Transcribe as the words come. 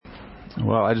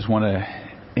Well, I just want to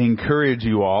encourage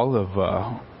you all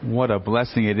of what a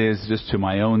blessing it is just to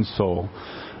my own soul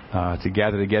to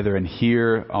gather together and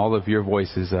hear all of your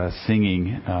voices singing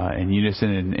in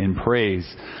unison and in praise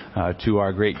to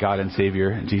our great God and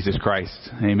Savior, Jesus Christ.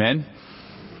 Amen.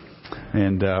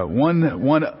 And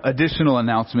one additional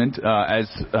announcement, as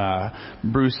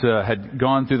Bruce had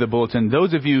gone through the bulletin,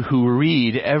 those of you who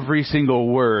read every single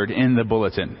word in the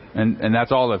bulletin, and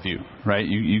that's all of you, right?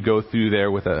 You go through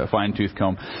there with a fine-tooth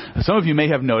comb. Some of you may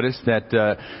have noticed that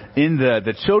in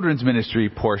the children's ministry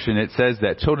portion, it says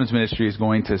that children's ministry is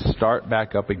going to start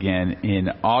back up again in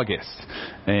August.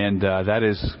 And that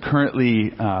is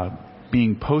currently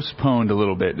being postponed a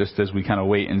little bit, just as we kind of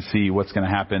wait and see what's going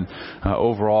to happen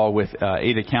overall with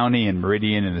Ada County and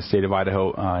Meridian and the state of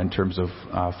Idaho in terms of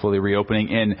fully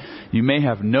reopening. And you may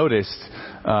have noticed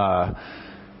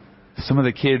some of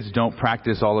the kids don't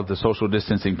practice all of the social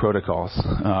distancing protocols.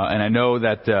 And I know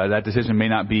that that decision may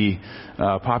not be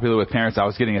popular with parents. I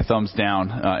was getting a thumbs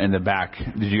down in the back.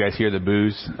 Did you guys hear the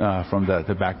boos from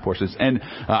the back portions? And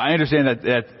I understand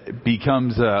that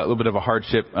becomes a little bit of a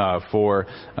hardship for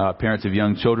parents of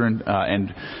young children.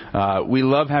 And we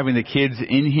love having the kids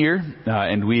in here.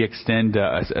 And we extend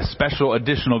a special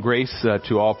additional grace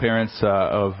to all parents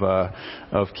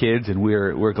of kids. And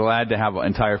we're glad to have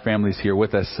entire families here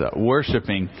with us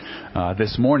worshiping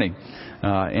this morning.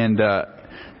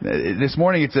 This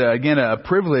morning it's again a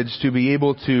privilege to be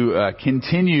able to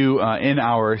continue in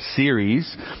our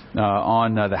series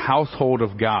on the household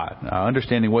of God,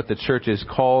 understanding what the church is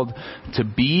called to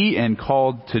be and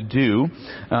called to do.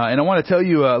 And I want to tell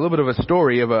you a little bit of a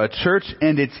story of a church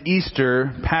and its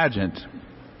Easter pageant.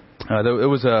 It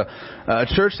was a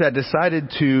church that decided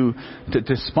to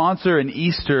sponsor an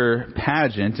Easter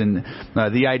pageant, and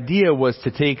the idea was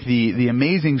to take the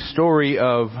amazing story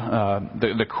of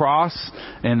the cross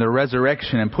and the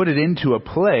resurrection and put it into a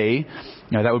play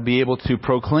that would be able to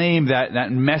proclaim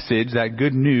that message, that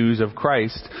good news of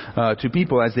Christ to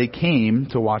people as they came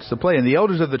to watch the play. And the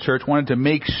elders of the church wanted to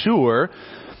make sure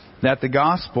that the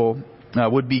gospel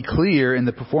would be clear in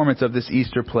the performance of this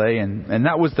Easter play, and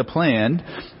that was the plan.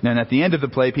 And at the end of the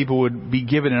play, people would be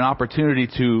given an opportunity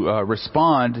to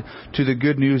respond to the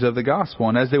good news of the gospel.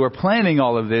 And as they were planning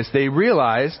all of this, they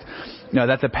realized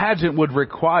that the pageant would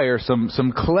require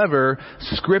some clever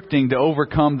scripting to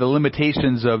overcome the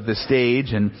limitations of the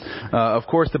stage. And of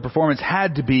course, the performance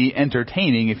had to be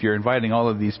entertaining if you're inviting all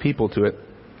of these people to it.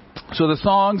 So the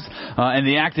songs and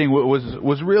the acting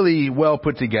was really well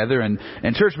put together, and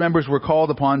church members were called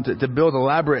upon to build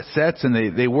elaborate sets,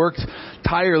 and they worked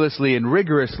tirelessly and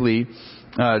rigorously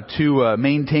to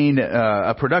maintain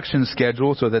a production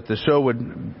schedule so that the show would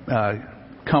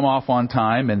come off on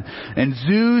time. And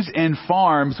zoos and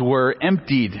farms were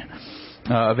emptied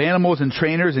of animals and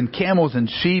trainers, and camels and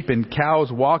sheep and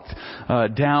cows walked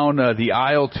down the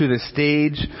aisle to the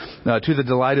stage to the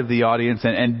delight of the audience,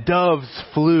 and doves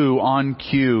flew on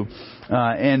cue.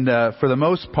 And for the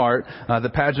most part,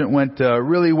 the pageant went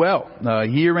really well.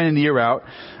 Year in and year out,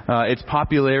 its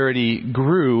popularity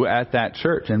grew at that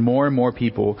church, and more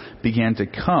people began to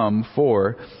come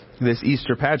for this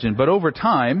Easter pageant. But over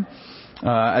time,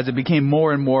 as it became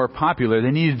more and more popular,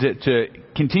 they needed to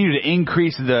continue to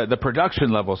increase the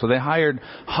production level. So they hired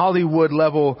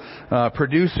Hollywood-level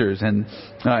producers, and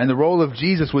the role of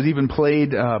Jesus was even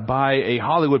played by a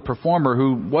Hollywood performer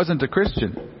who wasn't a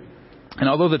Christian. And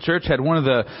although the church had one of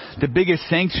the biggest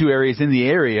sanctuaries in the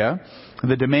area,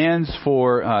 the demands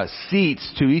for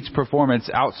seats to each performance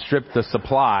outstripped the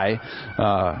supply.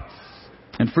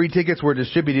 And free tickets were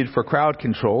distributed for crowd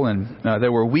control, and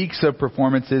there were weeks of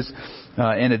performances,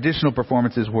 and additional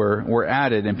performances were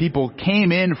added. And people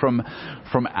came in from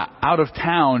out of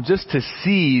town just to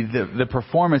see the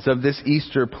performance of this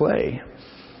Easter play.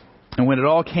 And when it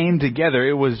all came together,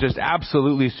 it was just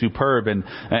absolutely superb. And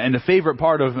the favorite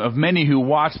part of many who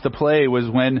watched the play was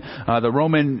when the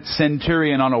Roman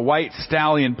centurion on a white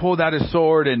stallion pulled out his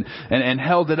sword and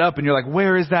held it up. And you're like,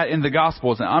 where is that in the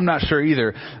Gospels? And I'm not sure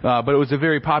either, but it was a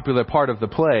very popular part of the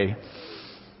play.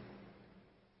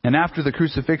 And after the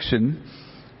crucifixion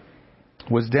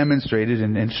was demonstrated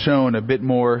and shown a bit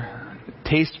more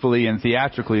tastefully and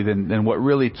theatrically than what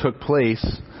really took place,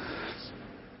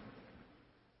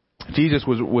 Jesus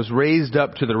was raised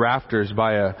up to the rafters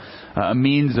by a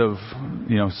means of,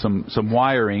 some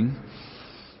wiring.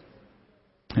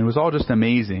 It was all just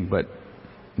amazing, but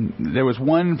there was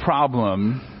one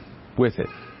problem with it.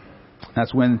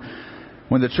 That's when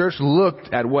the church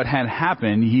looked at what had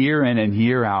happened year in and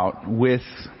year out with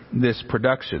this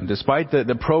production, despite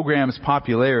the program's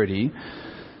popularity,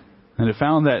 and it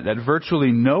found that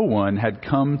virtually no one had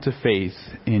come to faith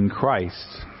in Christ.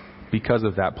 because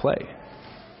of that play.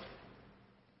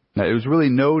 Now, it was really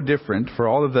no different for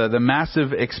all of the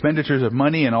massive expenditures of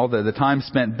money and all the time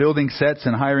spent building sets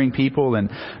and hiring people and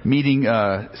meeting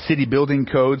city building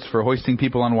codes for hoisting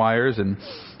people on wires and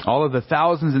all of the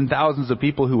thousands and thousands of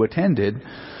people who attended,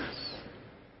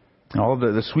 all of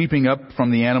the sweeping up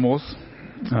from the animals.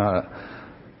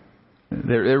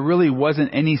 There really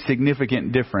wasn't any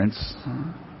significant difference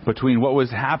between what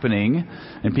was happening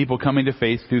and people coming to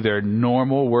faith through their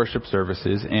normal worship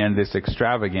services and this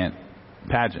extravagant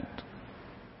pageant.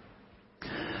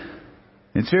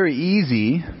 It's very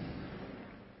easy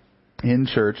in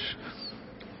church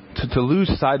to lose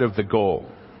sight of the goal,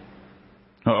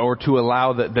 or to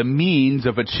allow the means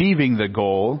of achieving the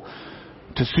goal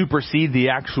to supersede the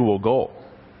actual goal,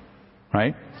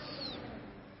 right?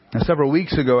 Now, several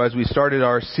weeks ago, as we started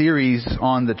our series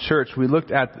on the church, we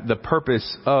looked at the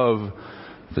purpose of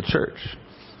the church.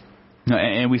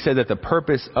 And we said that the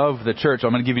purpose of the church,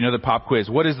 I'm going to give you another pop quiz.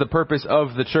 What is the purpose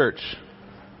of the church?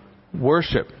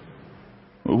 Worship.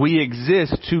 We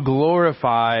exist to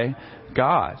glorify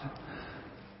God.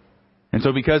 And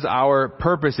so because our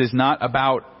purpose is not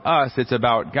about us, it's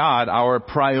about God, our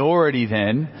priority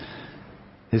then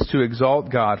is to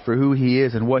exalt God for who He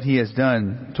is and what He has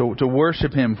done, to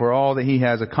worship Him for all that He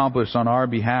has accomplished on our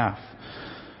behalf.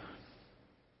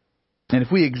 And if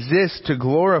we exist to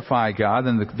glorify God,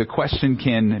 then the question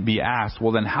can be asked,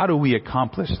 well then how do we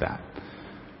accomplish that?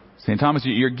 St. Thomas,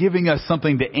 you're giving us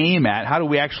something to aim at. How do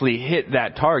we actually hit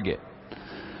that target?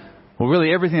 Well,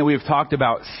 really everything that we've talked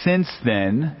about since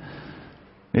then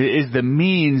is the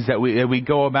means that we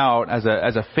go about as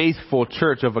a faithful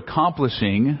church of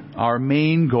accomplishing our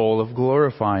main goal of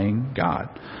glorifying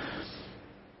God.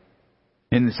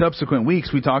 In the subsequent weeks,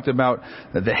 we talked about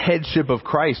the headship of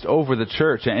Christ over the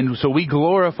church. And so we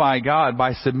glorify God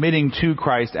by submitting to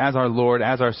Christ as our Lord,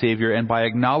 as our Savior, and by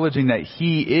acknowledging that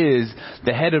He is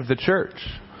the head of the church.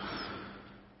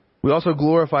 We also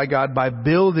glorify God by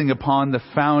building upon the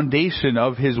foundation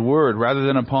of His Word rather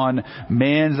than upon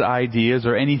man's ideas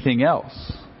or anything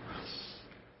else.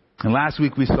 And last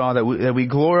week we saw that we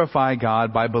glorify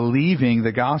God by believing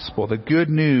the gospel, the good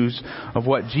news of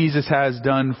what Jesus has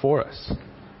done for us.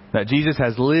 That Jesus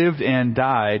has lived and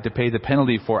died to pay the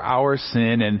penalty for our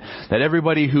sin, and that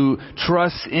everybody who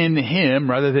trusts in Him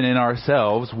rather than in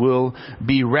ourselves will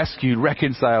be rescued,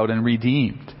 reconciled, and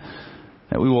redeemed.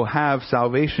 That we will have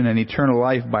salvation and eternal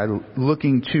life by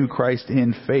looking to Christ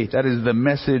in faith. That is the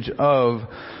message of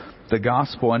the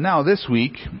gospel. And now this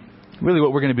week, really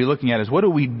what we're going to be looking at is what do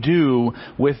we do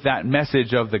with that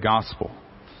message of the gospel?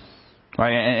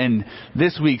 Right? And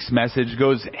this week's message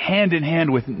goes hand in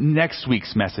hand with next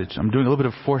week's message. I'm doing a little bit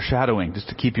of foreshadowing just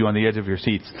to keep you on the edge of your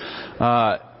seats.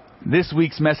 This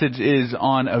week's message is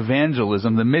on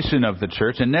evangelism, the mission of the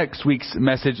church, and next week's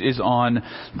message is on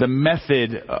the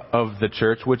method of the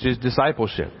church, which is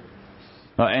discipleship.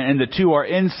 And the two are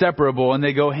inseparable and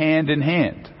they go hand in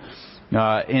hand.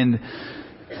 And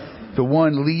the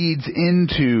one leads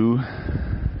into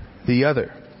the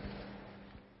other.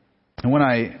 And when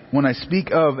I speak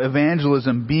of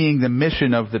evangelism being the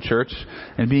mission of the church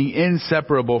and being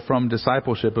inseparable from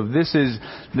discipleship, this is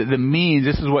the means,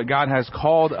 this is what God has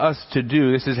called us to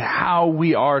do. This is how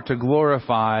we are to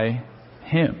glorify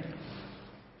Him.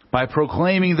 By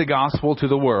proclaiming the gospel to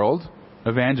the world,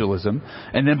 evangelism,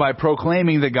 and then by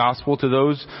proclaiming the gospel to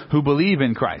those who believe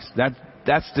in Christ.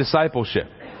 That's discipleship.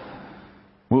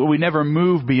 We never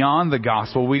move beyond the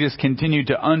gospel. We just continue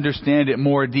to understand it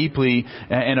more deeply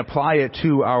and apply it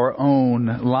to our own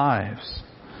lives.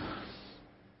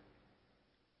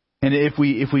 And if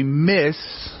we miss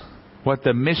what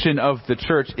the mission of the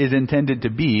church is intended to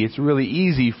be, it's really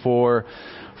easy for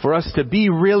us to be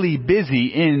really busy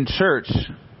in church,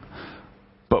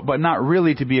 but not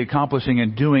really to be accomplishing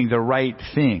and doing the right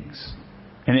things.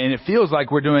 And it feels like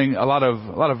we're doing a lot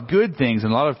of good things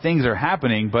and a lot of things are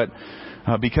happening, but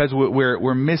because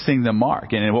we're missing the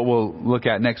mark. And what we'll look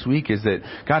at next week is that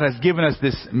God has given us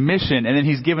this mission, and then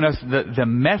He's given us the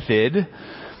method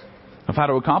of how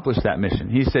to accomplish that mission.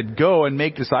 He said, go and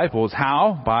make disciples.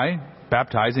 How? By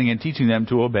baptizing and teaching them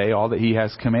to obey all that He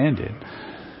has commanded.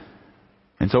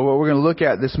 And so what we're going to look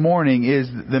at this morning is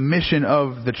the mission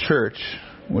of the church,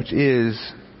 which is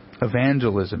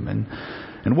evangelism.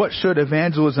 And what should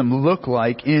evangelism look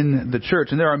like in the church?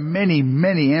 And there are many,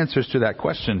 many answers to that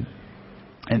question.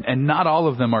 And not all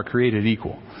of them are created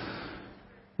equal.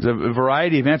 There's a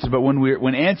variety of answers, but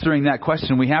when answering that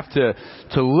question, we have to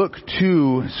look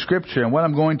to Scripture. And what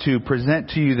I'm going to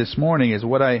present to you this morning is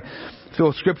what I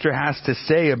feel Scripture has to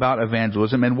say about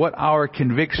evangelism and what our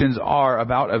convictions are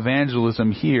about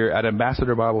evangelism here at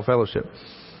Ambassador Bible Fellowship.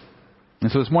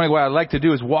 And so this morning what I'd like to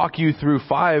do is walk you through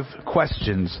 5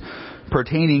 questions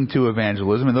pertaining to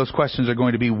evangelism. And those questions are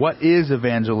going to be, what is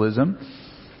evangelism?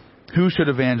 Who should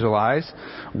evangelize?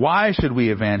 Why should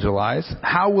we evangelize?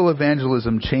 How will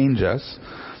evangelism change us?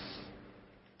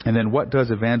 And then what does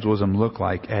evangelism look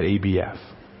like at ABF?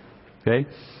 Okay?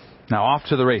 Now off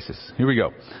to the races. Here we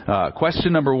go.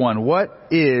 Question number 1. What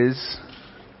is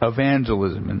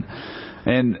evangelism?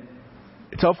 And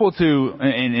it's helpful to,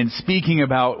 in speaking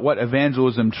about what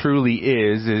evangelism truly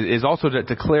is also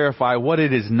to clarify what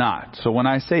it is not. So when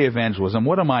I say evangelism,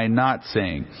 what am I not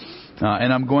saying?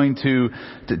 And I'm going to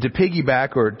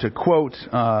piggyback or to quote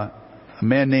a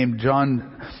man named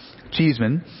John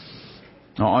Cheeseman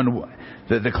on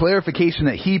the clarification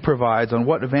that he provides on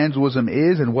what evangelism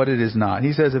is and what it is not.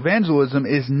 He says evangelism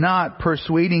is not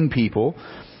persuading people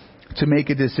to make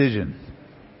a decision.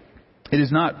 It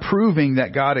is not proving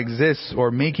that God exists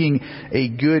or making a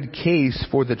good case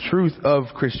for the truth of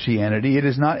Christianity. It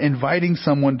is not inviting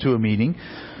someone to a meeting.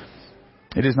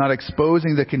 It is not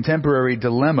exposing the contemporary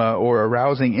dilemma or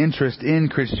arousing interest in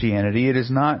Christianity. It is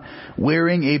not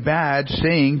wearing a badge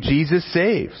saying Jesus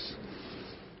saves.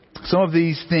 Some of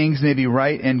these things may be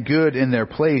right and good in their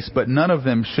place, but none of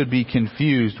them should be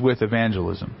confused with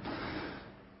evangelism.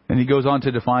 And he goes on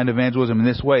to define evangelism in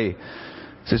this way.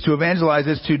 It says to evangelize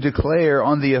is to declare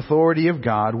on the authority of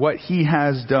God what He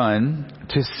has done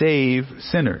to save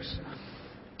sinners,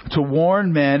 to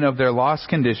warn men of their lost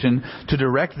condition, to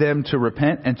direct them to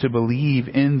repent and to believe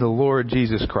in the Lord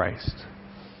Jesus Christ.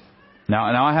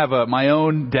 Now I have my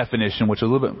own definition, which is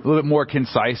a little bit more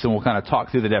concise, and we'll kind of talk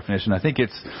through the definition. I think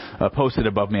it's posted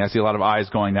above me. I see a lot of eyes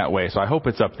going that way, so I hope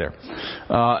it's up there.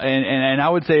 And I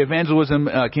would say evangelism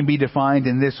can be defined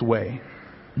in this way.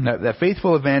 That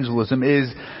faithful evangelism is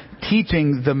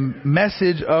teaching the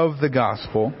message of the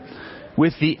gospel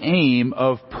with the aim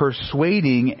of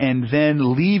persuading and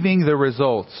then leaving the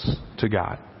results to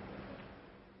God.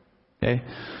 Okay?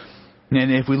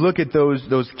 And if we look at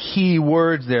those key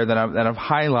words there that I've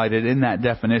highlighted in that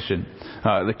definition,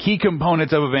 the key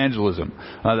components of evangelism,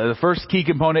 the first key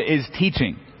component is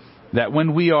teaching. That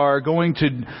when we are going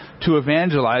to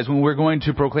evangelize, when we're going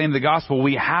to proclaim the gospel,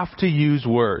 we have to use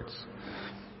words.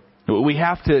 We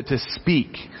have to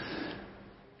speak.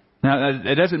 Now,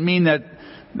 it doesn't mean that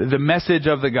the message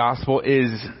of the gospel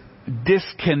is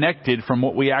disconnected from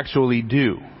what we actually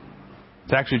do.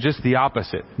 It's actually just the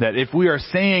opposite. That if we are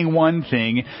saying one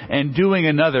thing and doing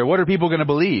another, what are people going to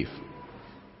believe?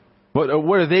 What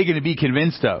are they going to be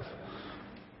convinced of?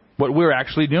 What we're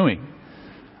actually doing.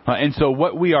 And so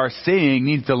what we are saying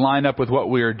needs to line up with what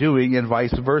we are doing and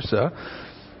vice versa.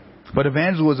 But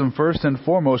evangelism, first and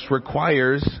foremost,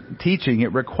 requires teaching.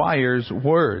 It requires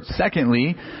words.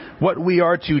 Secondly, what we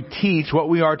are to teach, what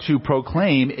we are to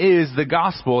proclaim is the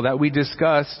gospel that we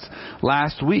discussed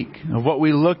last week. Of what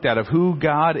we looked at, of who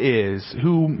God is,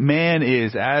 who man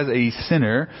is as a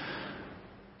sinner,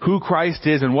 who Christ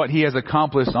is and what He has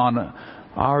accomplished on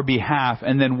our behalf.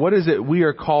 And then what is it we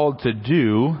are called to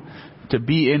do to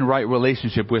be in right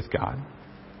relationship with God?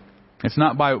 It's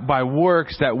not by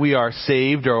works that we are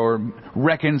saved or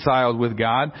reconciled with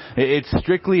God. It's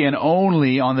strictly and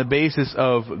only on the basis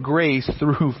of grace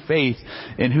through faith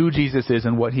in who Jesus is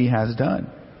and what He has done.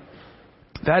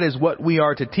 That is what we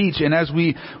are to teach. And as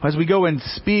we go and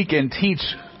speak and teach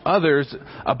others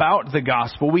about the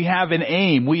gospel, we have an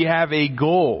aim. We have a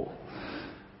goal.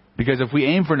 Because if we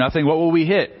aim for nothing, what will we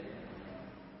hit?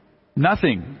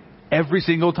 Nothing. Every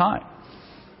single time.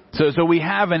 So we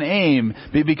have an aim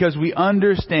because we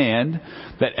understand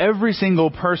that every single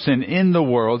person in the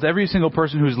world, every single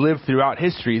person who's lived throughout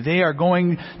history, they are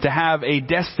going to have a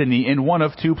destiny in one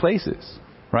of 2 places,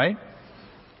 right?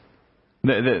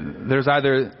 There's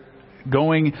either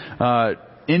going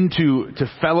into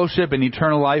fellowship and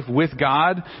eternal life with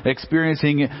God,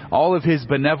 experiencing all of His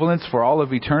benevolence for all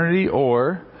of eternity,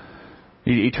 or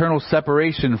eternal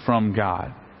separation from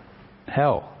God,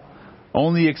 hell.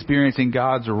 Only experiencing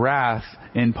God's wrath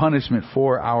and punishment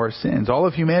for our sins. All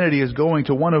of humanity is going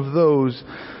to one of those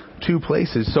 2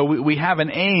 places. So we have an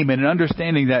aim and an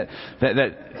understanding that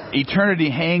eternity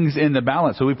hangs in the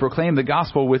balance. So we proclaim the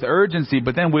gospel with urgency,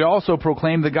 but then we also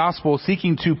proclaim the gospel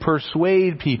seeking to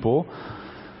persuade people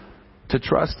to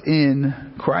trust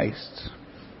in Christ.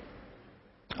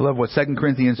 I love what 2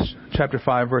 Corinthians chapter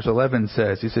 5 verse 11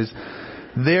 says. He says,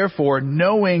 therefore,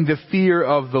 knowing the fear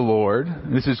of the Lord,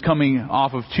 this is coming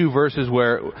off of 2 verses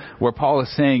where Paul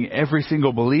is saying every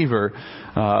single believer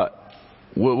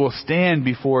will stand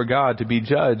before God to be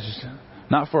judged,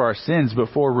 not for our sins, but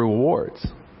for rewards.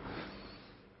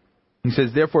 He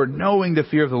says, therefore, knowing the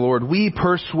fear of the Lord, we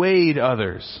persuade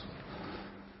others.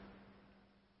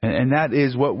 And that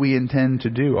is what we intend to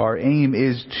do. Our aim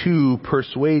is to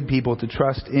persuade people to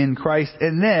trust in Christ.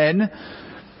 And then,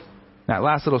 that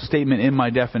last little statement in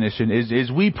my definition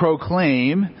is we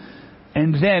proclaim,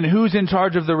 and then who's in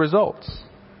charge of the results?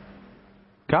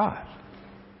 God.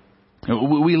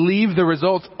 We leave the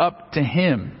results up to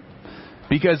Him,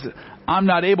 because I'm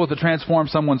not able to transform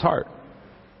someone's heart.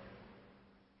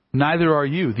 Neither are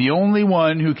you. The only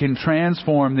one who can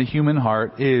transform the human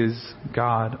heart is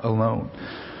God alone.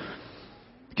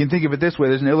 You can think of it this way.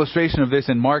 There's an illustration of this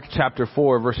in Mark chapter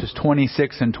 4, verses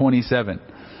 26 and 27.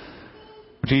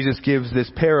 Jesus gives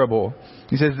this parable.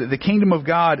 He says that the kingdom of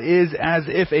God is as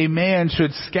if a man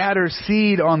should scatter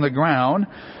seed on the ground.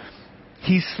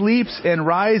 He sleeps and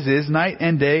rises night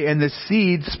and day, and the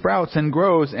seed sprouts and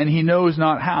grows, and he knows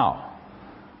not how.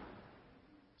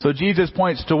 So Jesus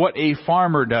points to what a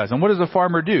farmer does. And what does a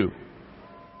farmer do?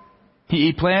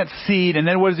 He plants seed, and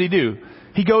then what does he do?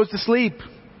 He goes to sleep.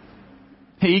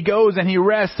 He goes and he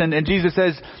rests, and Jesus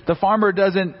says the farmer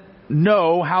doesn't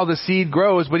know how the seed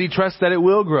grows, but he trusts that it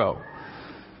will grow.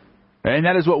 And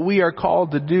that is what we are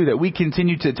called to do, that we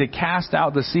continue to cast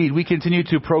out the seed. We continue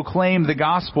to proclaim the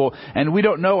gospel, and we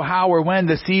don't know how or when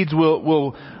the seeds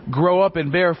will grow up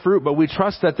and bear fruit, but we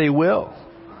trust that they will.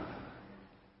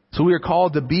 So we are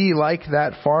called to be like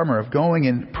that farmer, of going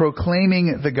and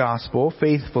proclaiming the gospel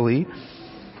faithfully,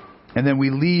 and then we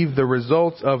leave the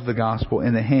results of the gospel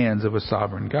in the hands of a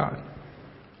sovereign God.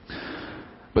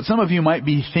 But some of you might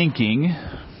be thinking,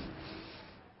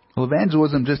 well,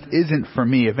 evangelism just isn't for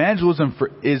me. Evangelism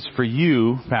is for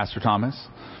you, Pastor Thomas,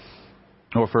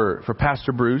 or for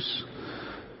Pastor Bruce.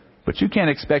 But you can't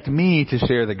expect me to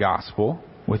share the gospel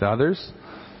with others.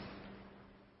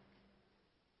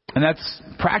 And that's,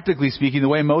 practically speaking, the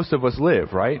way most of us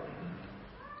live, right?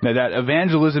 Now, that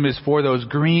evangelism is for those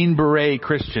Green Beret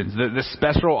Christians, the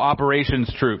special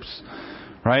operations troops,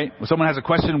 right? When someone has a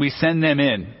question, we send them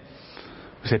in.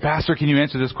 We say, Pastor, can you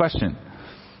answer this question?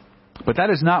 But that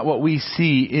is not what we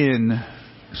see in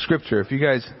Scripture. If you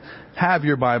guys have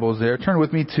your Bibles there, turn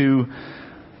with me to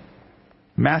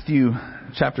Matthew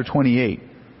chapter 28.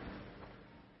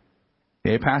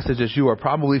 A passage that you are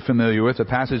probably familiar with, a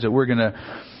passage that we're going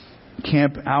to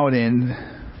camp out in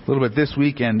a little bit this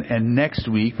week and next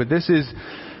week. But this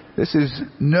is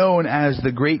known as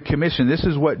the Great Commission. This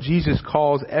is what Jesus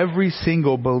calls every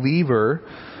single believer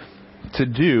to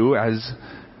do as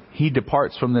He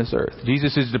departs from this earth.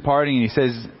 Jesus is departing, and He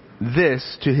says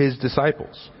this to His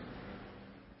disciples.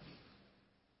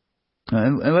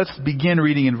 And let's begin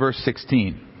reading in verse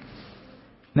 16.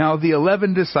 Now the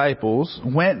 11 disciples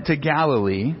went to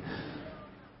Galilee,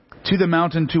 to the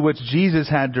mountain to which Jesus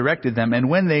had directed them. And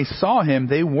when they saw Him,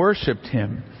 they worshipped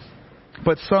Him.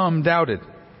 But some doubted.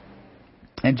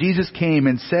 And Jesus came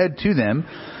and said to them,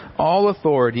 all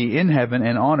authority in heaven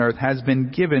and on earth has been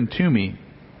given to me.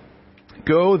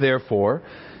 Go, therefore,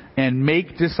 and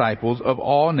make disciples of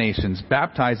all nations,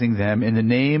 baptizing them in the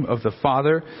name of the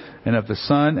Father and of the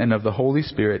Son and of the Holy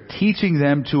Spirit, teaching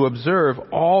them to observe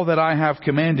all that I have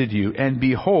commanded you. And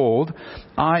behold,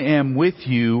 I am with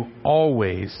you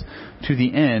always to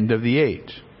the end of the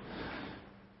age.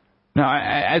 Now,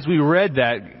 as we read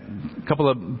that, a couple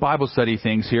of Bible study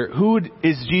things here, who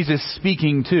is Jesus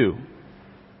speaking to?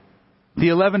 The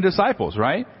 11 disciples,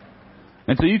 right?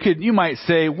 And so you might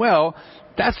say, well,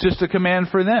 that's just a command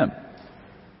for them.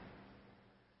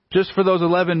 Just for those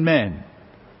 11 men.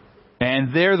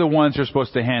 And they're the ones who are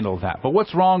supposed to handle that. But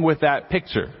what's wrong with that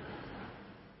picture?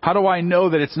 How do I know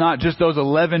that it's not just those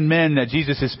 11 men that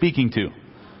Jesus is speaking to?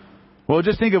 Well,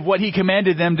 just think of what He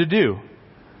commanded them to do.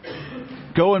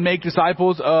 Go and make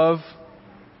disciples of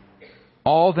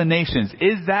all the nations.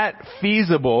 Is that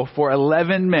feasible for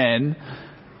 11 men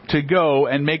to go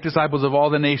and make disciples of all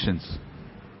the nations?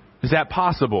 Is that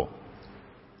possible?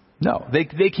 No,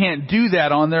 they can't do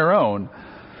that on their own.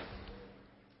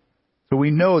 But we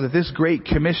know that this Great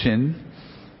Commission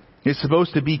is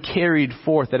supposed to be carried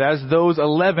forth. That as those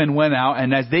 11 went out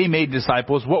and as they made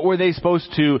disciples, what were they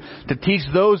supposed to teach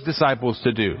those disciples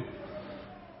to do?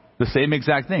 The same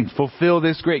exact thing. Fulfill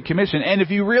this Great Commission. And if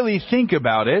you really think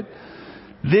about it,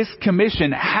 this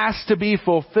commission has to be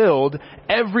fulfilled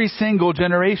every single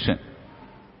generation.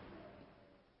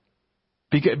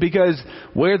 Because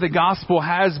where the gospel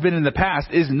has been in the past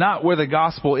is not where the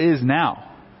gospel is now.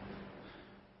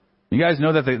 You guys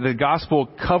know that the gospel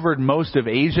covered most of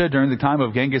Asia during the time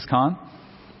of Genghis Khan?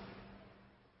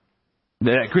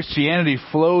 That Christianity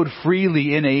flowed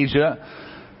freely in Asia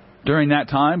during that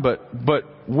time, but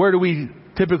where do we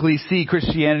typically see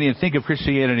Christianity and think of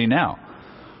Christianity now?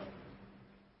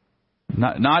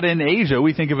 Not in Asia.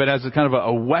 We think of it as a kind of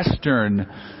a Western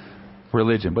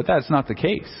religion. But that's not the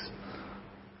case.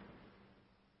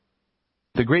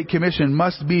 The Great Commission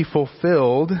must be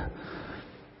fulfilled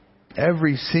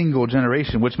every single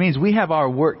generation, which means we have our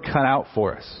work cut out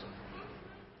for us.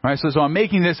 All right, so I'm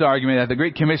making this argument that the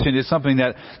Great Commission is something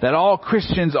that all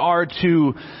Christians are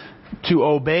to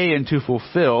obey and to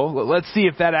fulfill. Let's see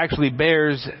if that actually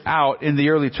bears out in the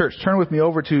early church. Turn with me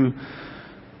over to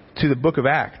the book of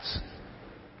Acts.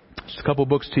 Just a couple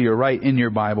books to your right in your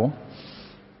Bible.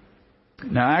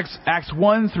 Now, Acts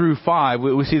 1 through 5,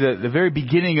 we see the very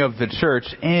beginning of the church,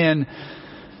 and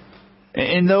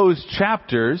in those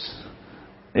chapters,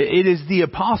 it is the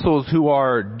apostles who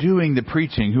are doing the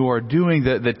preaching, who are doing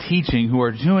the teaching, who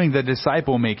are doing the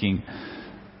disciple making.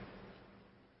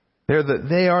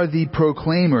 They are the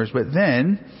proclaimers. But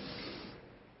then,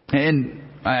 and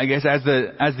I guess as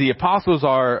the apostles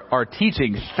are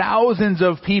teaching, thousands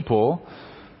of people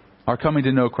are coming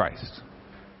to know Christ.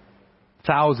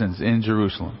 Thousands in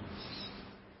Jerusalem.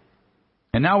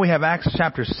 And now we have Acts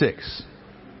chapter 6.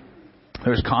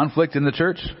 There's conflict in the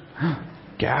church.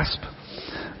 Gasp.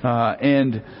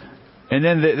 And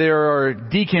then there are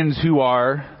deacons who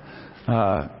are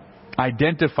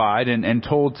identified and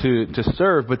told to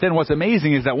serve. But then what's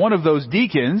amazing is that one of those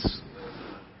deacons,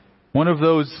 one of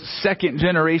those second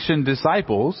generation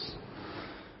disciples,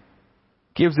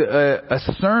 gives a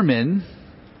sermon,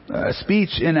 a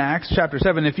speech in Acts chapter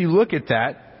 7. If you look at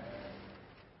that,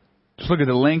 just look at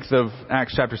the length of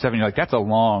Acts chapter 7. You're like, that's a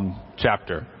long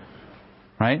chapter,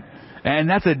 right? And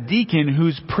that's a deacon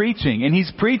who's preaching. And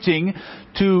he's preaching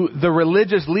to the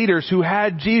religious leaders who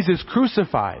had Jesus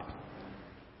crucified.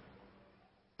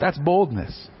 That's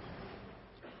boldness.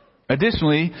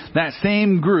 Additionally, that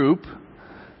same group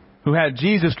who had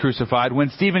Jesus crucified, when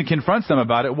Stephen confronts them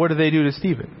about it, what do they do to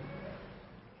Stephen?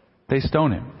 They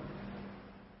stone him.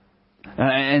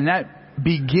 And that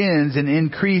begins an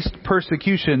increased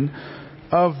persecution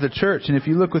of the church. And if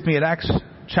you look with me at Acts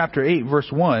chapter 8, verse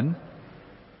 1,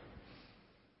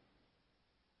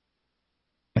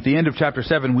 at the end of chapter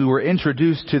 7, we were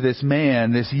introduced to this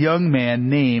man, this young man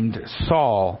named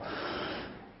Saul.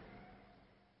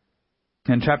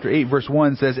 And chapter 8, verse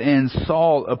 1 says, "And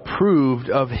Saul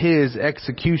approved of his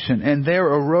execution. And there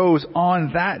arose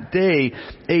on that day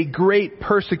a great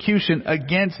persecution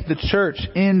against the church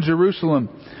in Jerusalem.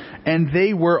 And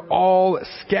they were all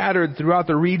scattered throughout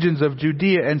the regions of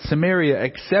Judea and Samaria,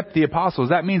 except the apostles."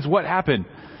 That means what happened?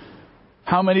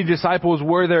 How many disciples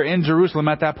were there in Jerusalem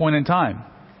at that point in time?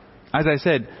 As I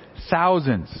said,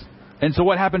 thousands. And so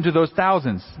what happened to those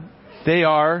thousands? They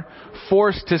are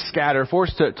forced to scatter,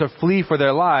 forced to flee for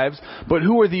their lives. But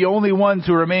who are the only ones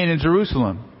who remain in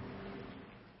Jerusalem?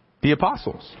 The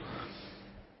apostles.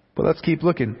 But let's keep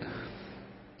looking.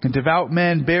 "And devout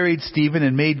men buried Stephen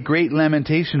and made great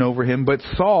lamentation over him. But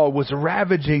Saul was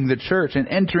ravaging the church and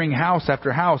entering house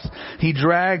after house. He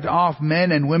dragged off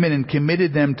men and women and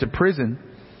committed them to prison."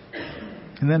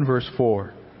 And then verse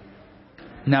 4.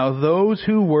 "Now those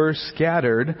who were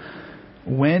scattered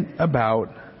went about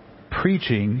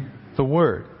preaching the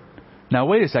word." Now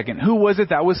wait a second. Who was it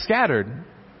that was scattered?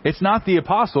 It's not the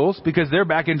apostles, because they're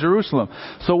back in Jerusalem.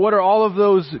 So what are all of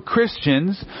those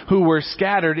Christians who were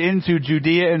scattered into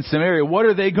Judea and Samaria? What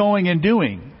are they going and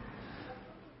doing?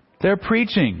 They're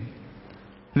preaching.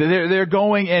 They're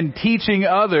going and teaching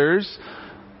others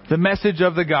the message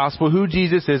of the gospel, who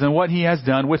Jesus is and what he has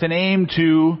done, with an aim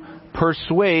to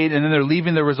persuade, and then they're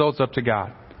leaving the results up to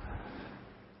God.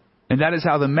 And that is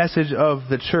how the message of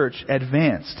the church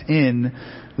advanced in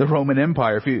the Roman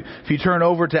Empire. If you turn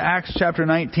over to Acts chapter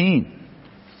 19,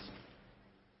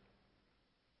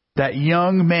 that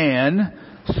young man,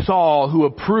 Saul, who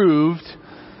approved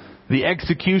the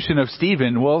execution of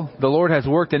Stephen, well, the Lord has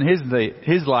worked in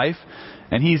his life,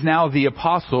 and he's now the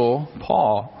apostle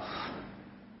Paul.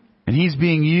 And he's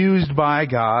being used by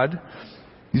God.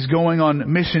 He's going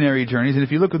on missionary journeys. And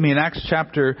if you look with me in Acts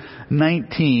chapter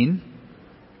 19,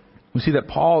 we see that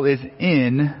Paul is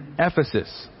in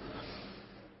Ephesus.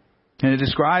 And it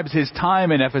describes his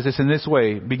time in Ephesus in this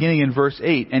way, beginning in verse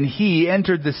 8. "And he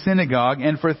entered the synagogue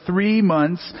and for 3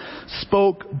 months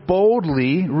spoke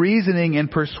boldly, reasoning and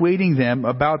persuading them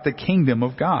about the kingdom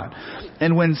of God.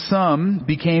 And when some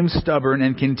became stubborn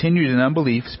and continued in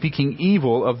unbelief, speaking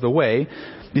evil of the way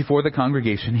before the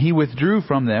congregation, he withdrew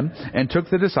from them and took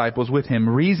the disciples with him,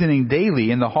 reasoning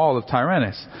daily in the hall of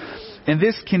Tyrannus. And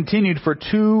this continued for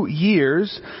 2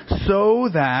 years, so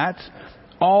that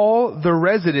all the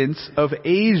residents of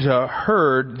Asia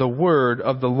heard the word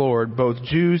of the Lord, both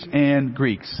Jews and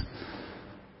Greeks."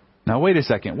 Now wait a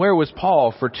second. Where was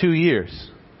Paul for 2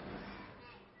 years?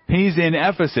 He's in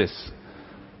Ephesus.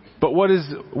 But what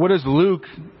does Luke,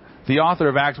 the author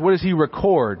of Acts, what does he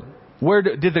record? Where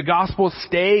did the gospel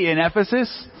stay in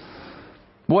Ephesus?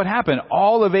 What happened?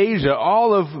 All of Asia,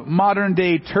 all of modern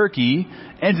day Turkey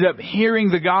ended up hearing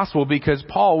the gospel because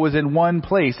Paul was in one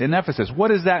place in Ephesus.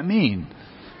 What does that mean?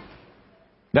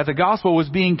 That the gospel was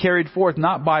being carried forth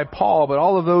not by Paul, but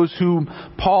all of those whom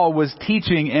Paul was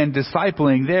teaching and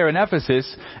discipling there in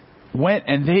Ephesus went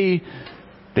and they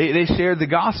shared the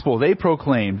gospel. They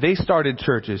proclaimed. They started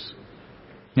churches.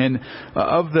 And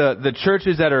of the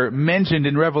churches that are mentioned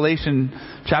in Revelation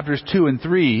chapters 2 and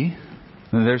 3,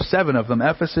 and there's 7 of them: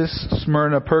 Ephesus,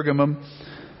 Smyrna, Pergamum,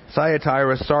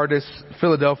 Thyatira, Sardis,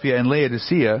 Philadelphia, and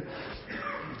Laodicea.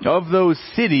 Of those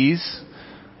cities,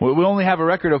 we only have a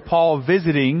record of Paul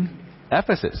visiting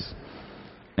Ephesus.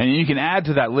 And you can add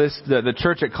to that list the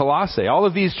church at Colossae. All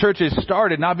of these churches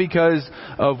started not because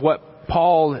of what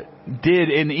Paul did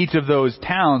in each of those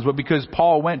towns, but because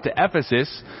Paul went to Ephesus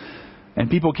and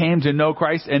people came to know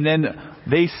Christ, and then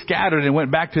they scattered and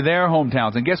went back to their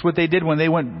hometowns. And guess what they did when they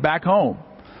went back home?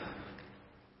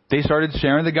 They started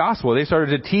sharing the gospel. They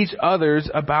started to teach others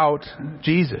about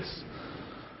Jesus.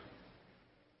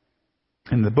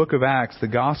 In the book of Acts, the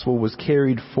gospel was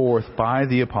carried forth by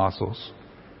the apostles,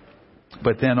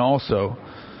 but then also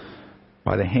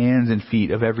by the hands and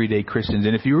feet of everyday Christians.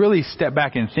 And if you really step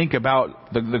back and think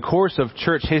about the course of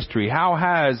church history, how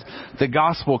has the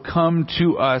gospel come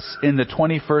to us in the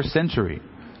 21st century?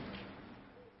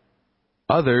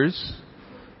 Others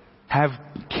have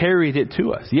carried it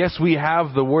to us. Yes, we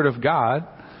have the Word of God,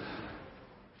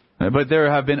 but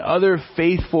there have been other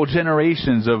faithful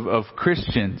generations of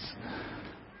Christians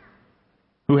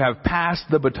who have passed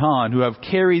the baton, who have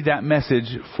carried that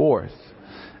message forth.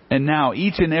 And now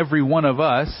each and every one of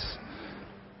us,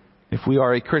 if we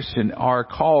are a Christian, are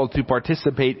called to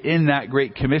participate in that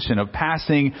great commission of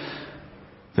passing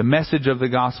the message of the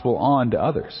gospel on to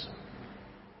others.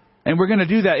 And we're going to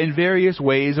do that in various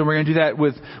ways, and we're going to do that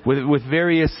with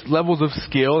various levels of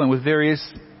skill and with various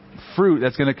fruit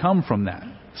that's going to come from that.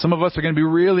 Some of us are going to be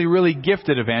really, really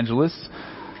gifted evangelists,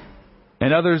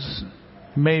 and others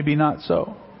maybe not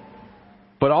so.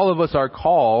 But all of us are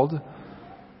called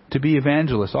to be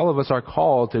evangelists. All of us are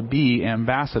called to be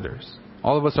ambassadors.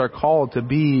 All of us are called to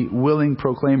be willing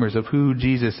proclaimers of who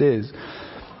Jesus is.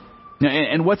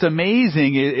 And what's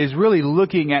amazing is really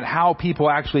looking at how people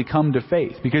actually come to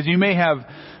faith. Because you may have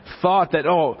thought that,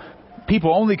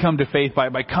 people only come to faith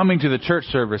by coming to the church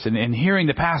service and hearing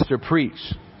the pastor preach.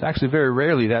 It's actually very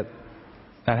rarely that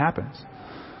happens.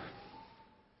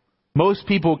 Most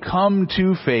people come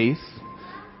to faith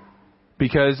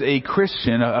because a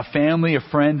Christian, a family, a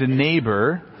friend, a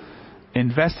neighbor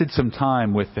invested some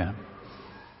time with them.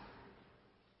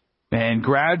 And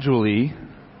gradually,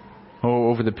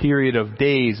 over the period of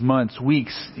days, months,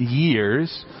 weeks,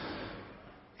 years,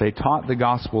 they taught the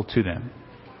gospel to them.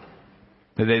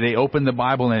 They opened the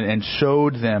Bible and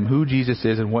showed them who Jesus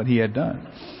is and what He had done.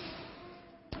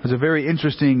 There's a very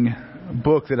interesting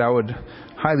book that I would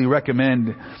highly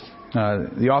recommend.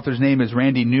 The author's name is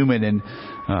Randy Newman, and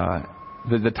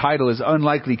the title is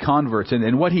Unlikely Converts.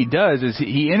 And what he does is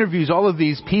he interviews all of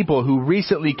these people who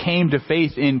recently came to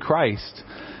faith in Christ.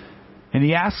 And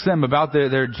he asks them about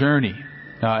their journey.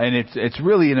 And it's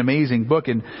really an amazing book.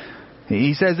 And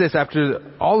he says this, after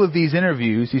all of these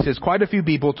interviews, he says, quite a few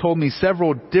people told me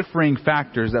several differing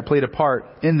factors that played a part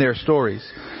in their stories.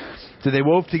 So they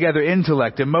wove together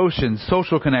intellect, emotions,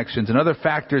 social connections, and other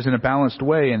factors in a balanced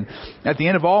way. And at the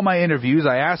end of all my interviews,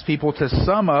 I asked people to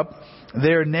sum up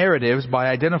their narratives by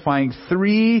identifying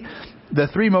the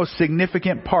three most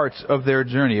significant parts of their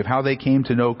journey, of how they came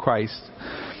to know Christ.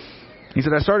 He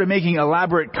said, I started making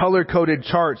elaborate color-coded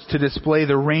charts to display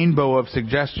the rainbow of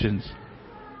suggestions,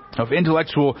 of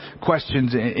intellectual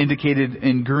questions indicated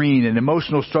in green, and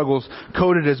emotional struggles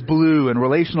coded as blue, and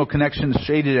relational connections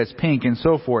shaded as pink, and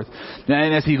so forth.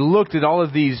 And as he looked at all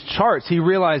of these charts, he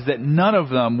realized that none of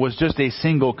them was just a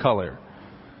single color.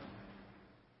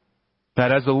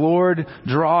 That as the Lord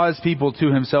draws people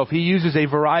to Himself, He uses a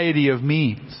variety of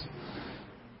means,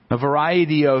 a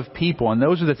variety of people. And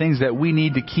those are the things that we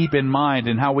need to keep in mind,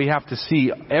 and how we have to see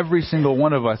every single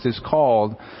one of us is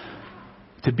called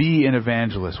to be an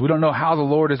evangelist. We don't know how the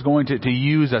Lord is going to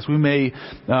use us. We may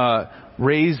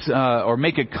raise or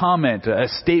make a comment, a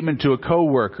statement to a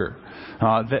coworker,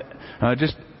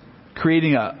 just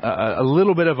creating a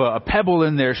little bit of a pebble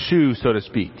in their shoe, so to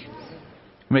speak.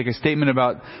 Make a statement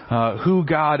about who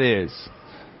God is.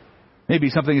 Maybe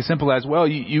something as simple as, well,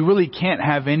 you really can't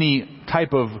have any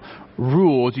type of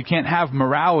rules. You can't have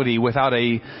morality without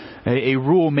a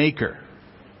rule maker.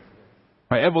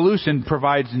 Right? Evolution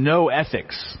provides no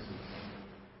ethics.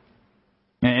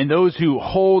 And those who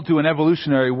hold to an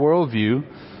evolutionary worldview,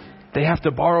 they have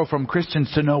to borrow from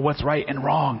Christians to know what's right and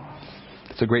wrong.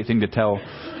 It's a great thing to tell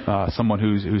someone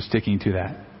who's sticking to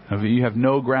that. You have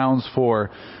no grounds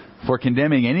for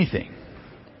condemning anything.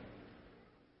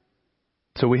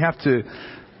 So we have to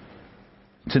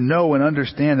know and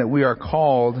understand that we are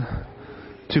called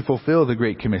to fulfill the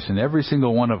Great Commission, every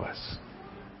single one of us.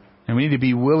 And we need to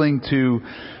be willing to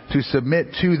submit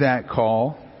to that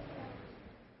call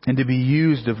and to be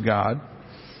used of God.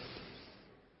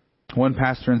 One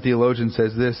pastor and theologian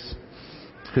says this,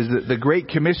 because the Great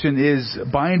Commission is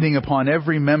binding upon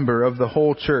every member of the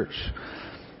whole church.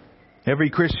 Every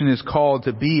Christian is called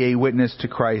to be a witness to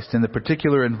Christ in the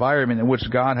particular environment in which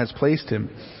God has placed him.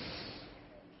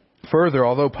 Further,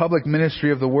 although public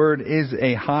ministry of the Word is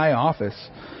a high office,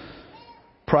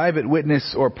 private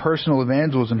witness or personal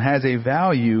evangelism has a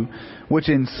value which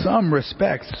in some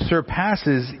respects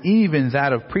surpasses even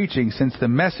that of preaching, since the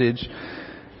message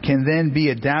can then be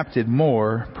adapted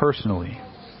more personally.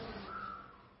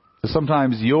 So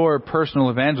sometimes your personal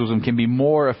evangelism can be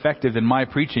more effective than my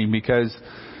preaching, because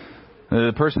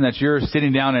the person that you're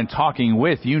sitting down and talking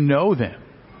with, you know them.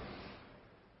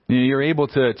 You're able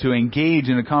to engage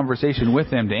in a conversation with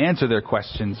them, to answer their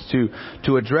questions,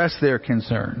 to address their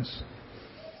concerns.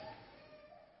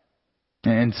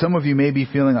 And some of you may be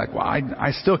feeling like, well,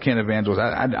 I still can't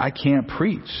evangelize. I can't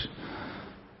preach.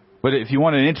 But if you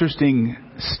want an interesting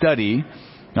study,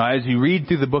 as you read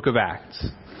through the book of Acts,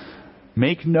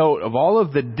 make note of all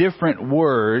of the different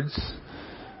words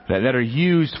that are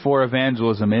used for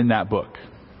evangelism in that book.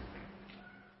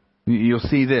 You'll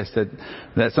see this,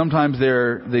 that sometimes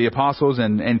the apostles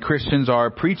and Christians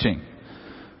are preaching,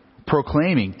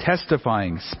 proclaiming,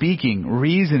 testifying, speaking,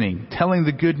 reasoning, telling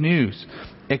the good news,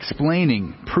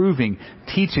 explaining, proving,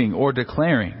 teaching, or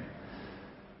declaring.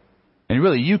 And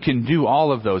really, you can do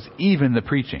all of those, even the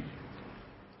preaching.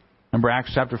 Remember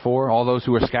Acts chapter 4? All those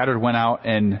who were scattered went out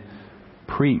and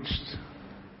preached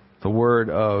the word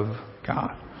of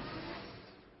God.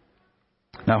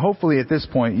 Now, hopefully at this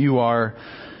point you're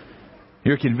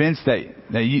convinced that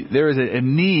there is a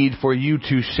need for you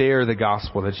to share the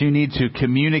gospel, that you need to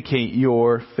communicate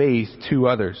your faith to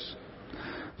others.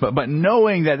 But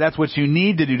knowing that that's what you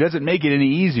need to do doesn't make it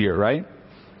any easier, right?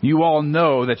 You all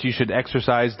know that you should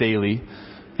exercise daily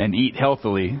and eat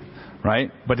healthily,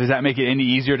 right? But does that make it any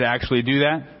easier to actually do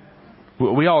that?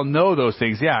 We all know those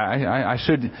things. Yeah, I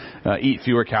should eat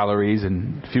fewer calories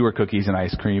and fewer cookies and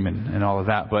ice cream and all of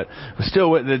that. But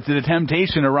still, the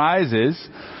temptation arises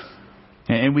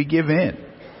and we give in.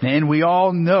 And we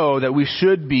all know that we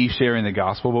should be sharing the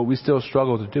gospel, but we still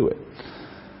struggle to do it.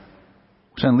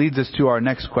 Which then leads us to our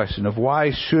next question of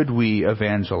why should we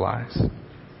evangelize?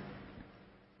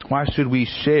 Why should we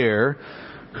share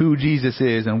who Jesus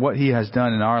is and what He has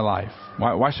done in our life?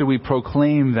 Why should we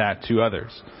proclaim that to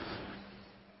others?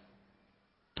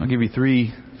 I'll give you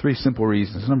three simple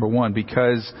reasons. Number one,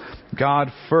 because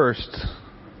God first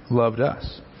loved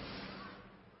us.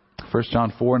 1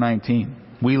 John 4:19.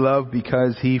 We love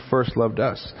because He first loved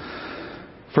us.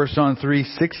 1 John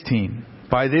 3:16.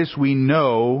 By this we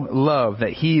know love,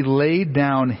 that He laid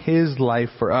down His life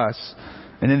for us.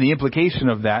 And then the implication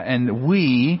of that, and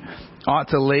we ought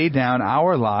to lay down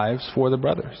our lives for the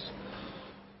brothers.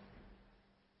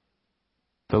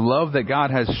 The love that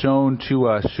God has shown to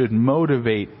us should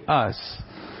motivate us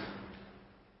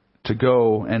to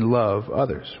go and love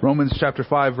others. Romans chapter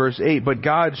 5 verse 8. But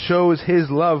God shows His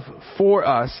love for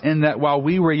us in that while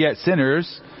we were yet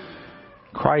sinners,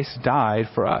 Christ died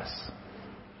for us.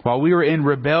 While we were in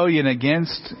rebellion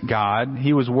against God,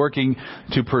 He was working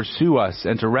to pursue us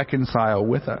and to reconcile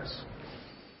with us.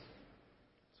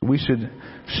 We should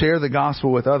share the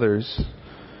gospel with others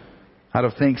out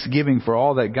of thanksgiving for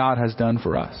all that God has done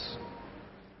for us.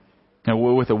 And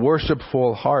with a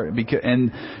worshipful heart.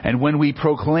 And when we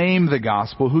proclaim the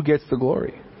gospel, who gets the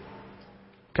glory?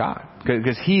 God.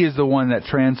 Because He is the one that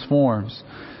transforms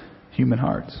human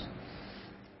hearts.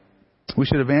 We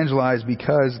should evangelize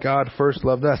because God first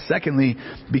loved us. Secondly,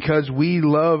 because we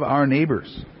love our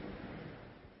neighbors.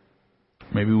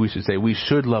 Maybe we should say we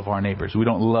should love our neighbors. We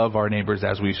don't love our neighbors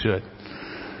as we should.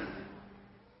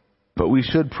 But we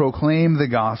should proclaim the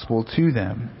gospel to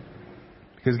them.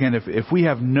 Because again, if we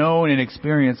have known and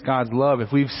experienced God's love,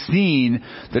 if we've seen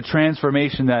the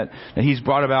transformation that He's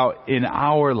brought about in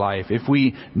our life, if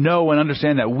we know and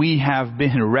understand that we have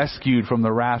been rescued from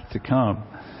the wrath to come,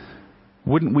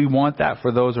 wouldn't we want that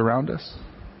for those around us?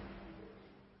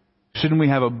 Shouldn't we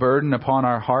have a burden upon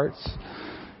our hearts?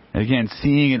 And again,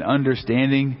 seeing and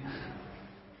understanding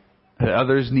that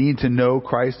others need to know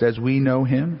Christ as we know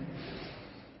Him.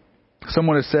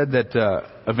 Someone has said that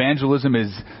evangelism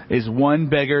is one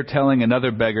beggar telling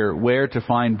another beggar where to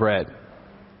find bread.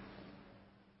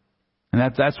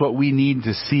 And that's what we need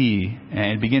to see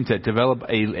and begin to develop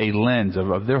a lens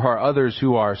of there are others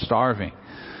who are starving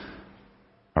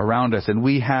around us, and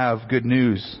we have good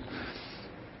news.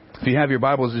 If you have your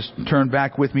Bibles, just turn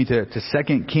back with me to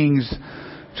 2 Kings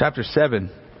chapter 7.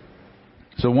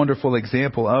 It's a wonderful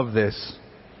example of this.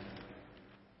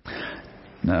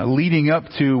 Leading up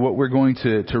to what we're going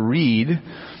to read,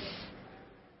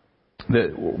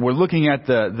 we're looking at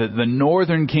the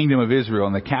northern kingdom of Israel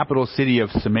and the capital city of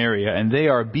Samaria, and they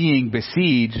are being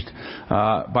besieged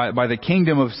by the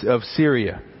kingdom of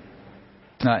Syria.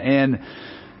 And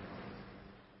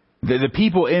the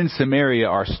people in Samaria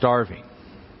are starving.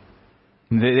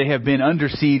 They have been under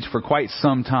siege for quite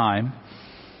some time.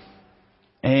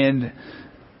 And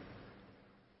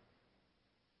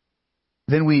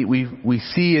then we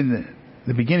see in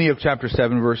the beginning of chapter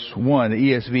 7, verse 1, the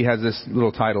ESV has this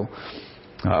little title,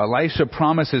 Elisha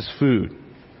promises food.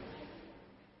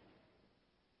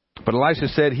 But Elisha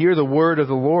said, "Hear the word of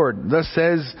the Lord. Thus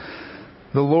says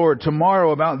the Lord,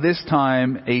 tomorrow about this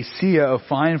time a seah of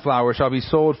fine flour shall be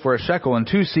sold for a shekel, and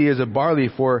 2 seahs of barley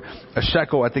for a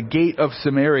shekel at the gate of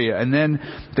Samaria." And then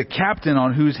the captain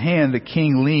on whose hand the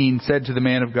king leaned said to the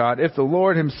man of God, "If the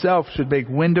Lord himself should make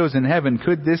windows in heaven,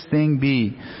 could this thing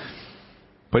be?"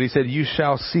 But he said, "You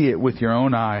shall see it with your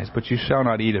own eyes, but you shall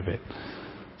not eat of it."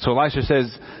 So Elisha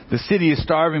says, the city is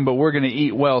starving, but we're going to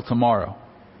eat well tomorrow.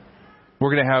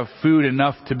 We're going to have food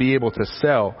enough to be able to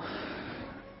sell.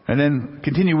 And then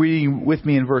continue reading with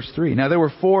me in verse 3. Now there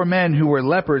were 4 men who were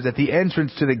lepers at the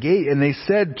entrance to the gate, and they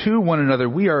said to one another,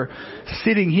 "We are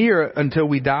sitting here until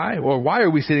we die." Or, "Why are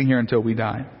we sitting here until we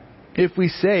die? If we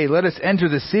say, 'Let us enter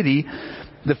the city,'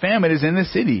 the famine is in the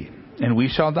city, and we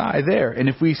shall die there. And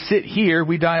if we sit here,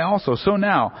 we die also. So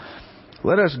now,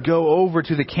 let us go over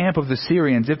to the camp of the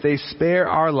Syrians. If they spare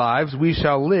our lives, we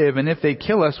shall live, and if they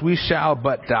kill us, we shall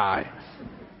but die."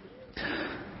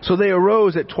 So they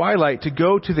arose at twilight to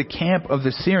go to the camp of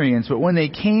the Syrians. But when they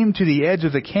came to the edge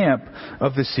of the camp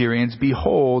of the Syrians,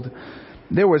 behold,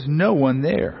 there was no one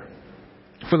there.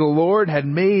 For the Lord had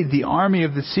made the army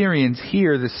of the Syrians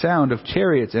hear the sound of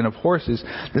chariots and of horses,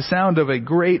 the sound of a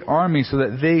great army, so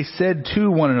that they said to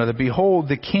one another, "Behold,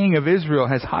 the king of Israel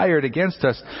has hired against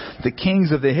us the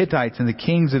kings of the Hittites and the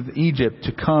kings of Egypt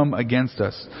to come against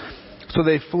us." So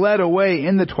they fled away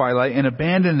in the twilight and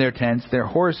abandoned their tents, their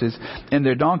horses, and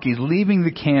their donkeys, leaving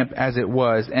the camp as it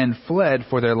was, and fled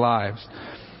for their lives.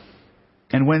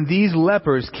 And when these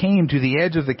lepers came to the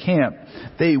edge of the camp,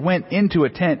 they went into a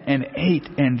tent and ate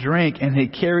and drank, and they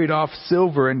carried off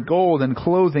silver and gold and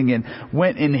clothing and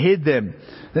went and hid them.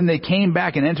 Then they came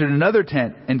back and entered another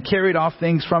tent and carried off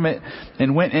things from it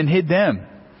and went and hid them.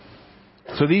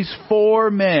 So these 4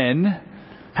 men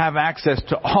have access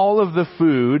to all of the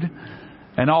food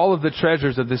and all of the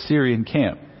treasures of the Syrian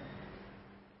camp.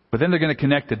 But then they're going to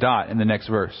connect the dot in the next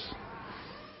verse.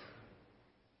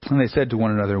 And they said to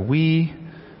one another, "We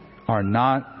are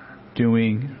not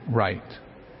doing right.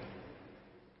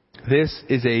 This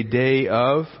is a day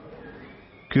of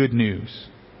good news.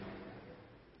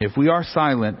 If we are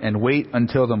silent and wait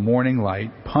until the morning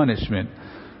light, punishment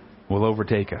will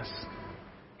overtake us."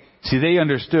 See, they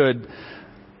understood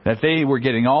that they were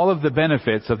getting all of the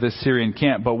benefits of this Syrian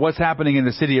camp. But what's happening in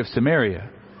the city of Samaria?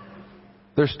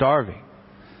 They're starving.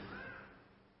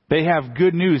 They have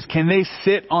good news. Can they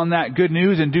sit on that good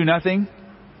news and do nothing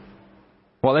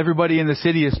while everybody in the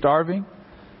city is starving?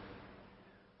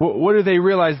 What do they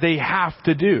realize they have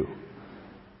to do?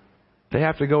 They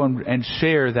have to go and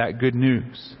share that good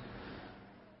news.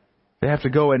 They have to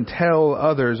go and tell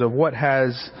others of what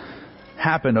has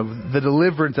happened, of the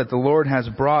deliverance that the Lord has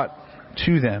brought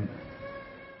to them.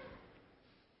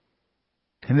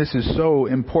 And this is so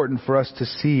important for us to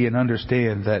see and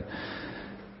understand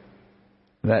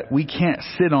that we can't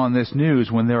sit on this news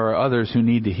when there are others who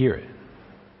need to hear it.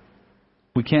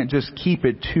 We can't just keep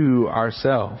it to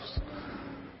ourselves.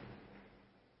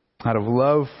 Out of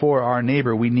love for our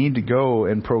neighbor, we need to go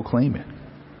and proclaim it.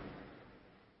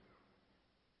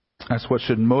 That's what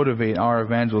should motivate our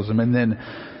evangelism. And then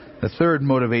the third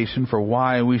motivation for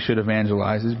why we should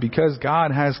evangelize is because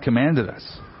God has commanded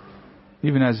us.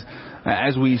 Even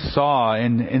as we saw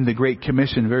in the Great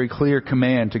Commission, very clear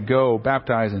command to go,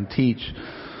 baptize, and teach.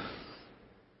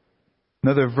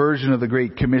 Another version of the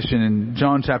Great Commission in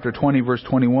John chapter 20, verse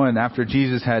 21, after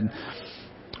Jesus had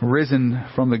risen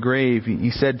from the grave,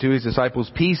 he said to his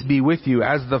disciples, "Peace be with you.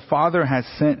 As the Father has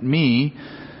sent me,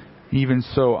 even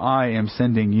so I am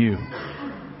sending you."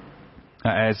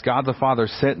 As God the Father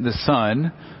sent the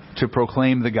Son to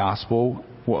proclaim the gospel,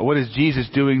 What is Jesus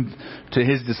doing to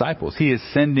his disciples? He is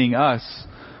sending us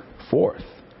forth.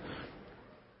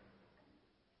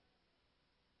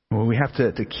 Well, we have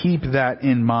to keep that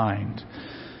in mind.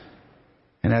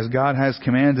 And as God has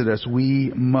commanded us,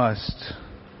 we must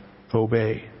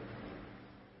obey.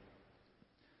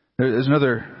 There's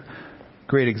another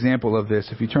great example of this.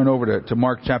 If you turn over to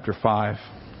Mark chapter 5.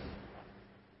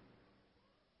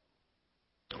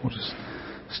 We'll just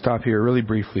stop here really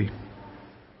briefly.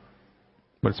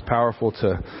 But it's powerful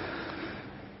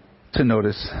to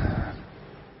notice.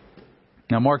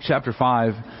 Now, Mark chapter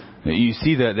 5, you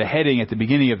see the heading at the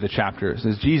beginning of the chapter. It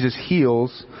says, Jesus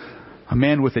heals a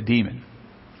man with a demon.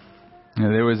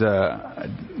 There was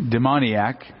a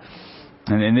demoniac.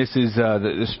 And this is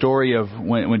the story of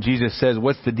when Jesus says,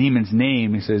 what's the demon's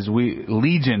name? He says,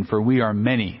 Legion, for we are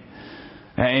many.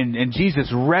 And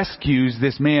Jesus rescues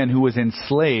this man who was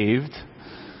enslaved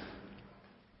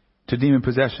to demon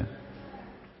possession.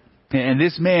 And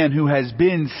this man who has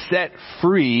been set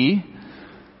free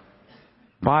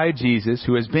by Jesus,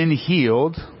 who has been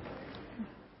healed.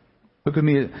 Look with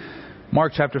me at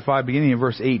Mark chapter 5, beginning in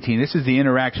verse 18. This is the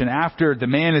interaction after the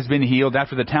man has been healed,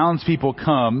 after the townspeople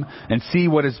come and see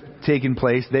what has taken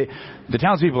place. The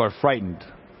townspeople are frightened.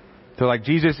 They're like,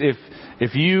 Jesus,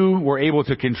 if you were able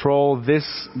to control this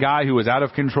guy who was out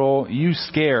of control, you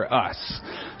scare us.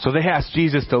 So they ask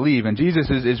Jesus to leave, and Jesus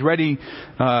is ready,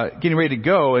 getting ready to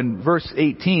go. And verse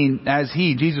 18, as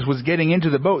Jesus was getting into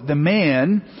the boat, the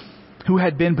man who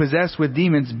had been possessed with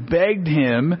demons begged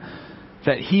him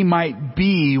that he might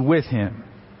be with him.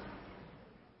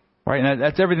 Right? And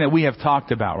that's everything that we have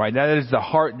talked about, right? That is the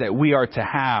heart that we are to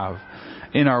have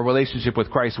in our relationship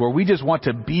with Christ, where we just want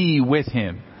to be with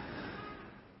him.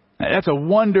 That's a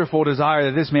wonderful desire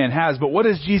that this man has. But what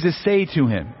does Jesus say to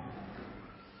him?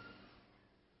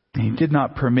 He did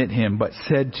not permit him, but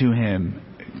said to him,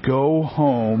 go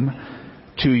home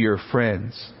to your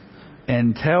friends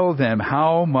and tell them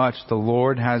how much the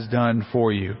Lord has done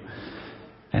for you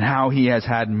and how he has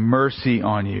had mercy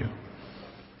on you.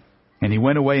 And he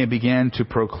went away and began to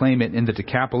proclaim it in the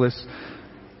Decapolis,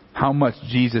 how much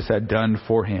Jesus had done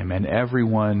for him, and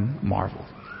everyone marveled.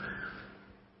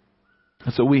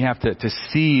 So we have to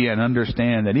see and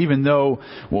understand that even though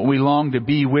we long to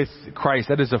be with Christ,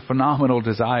 that is a phenomenal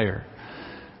desire.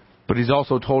 But he's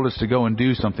also told us to go and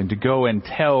do something, to go and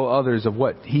tell others of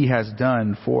what he has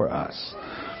done for us.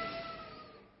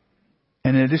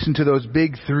 And in addition to those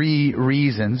big three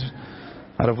reasons,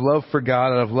 out of love for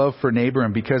God, out of love for neighbor,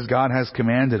 and because God has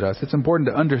commanded us, it's important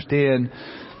to understand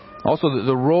also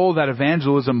the role that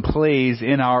evangelism plays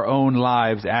in our own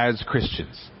lives as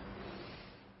Christians.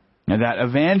 And that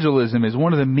evangelism is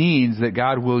one of the means that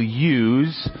God will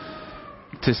use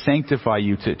to sanctify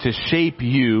you, to shape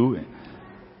you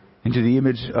into the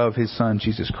image of his Son,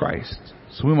 Jesus Christ.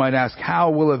 So we might ask,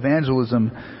 how will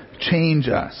evangelism change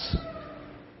us?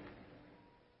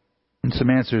 And some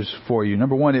answers for you.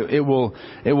 Number one, it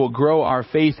will grow our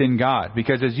faith in God.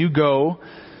 Because as you go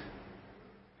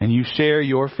and you share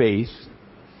your faith,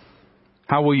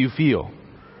 how will you feel?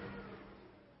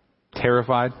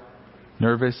 Terrified?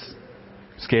 Nervous?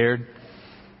 Scared?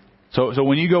 So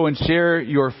when you go and share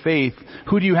your faith,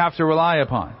 who do you have to rely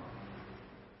upon?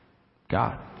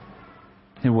 God.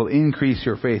 It will increase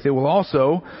your faith. It will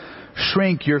also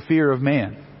shrink your fear of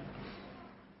man.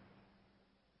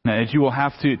 Now, as you will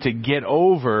have to get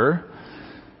over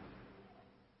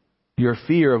your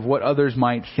fear of what others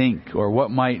might think or what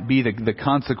might be the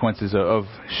consequences of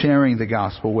sharing the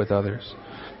gospel with others.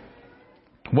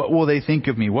 What will they think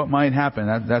of me? What might happen?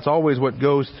 That's always what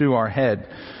goes through our head.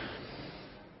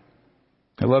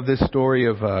 I love this story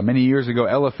of many years ago.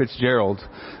 Ella Fitzgerald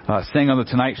sang on The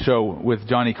Tonight Show with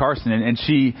Johnny Carson, and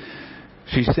she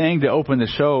sang to open the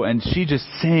show, and she just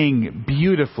sang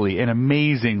beautifully and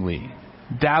amazingly.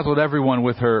 Dazzled everyone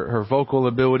with her vocal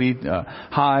ability,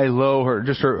 high, low,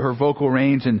 her vocal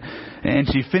range, and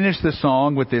she finished the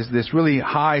song with this really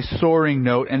high soaring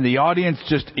note, and the audience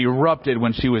just erupted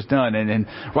when she was done. And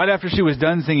right after she was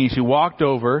done singing, she walked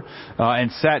over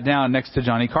and sat down next to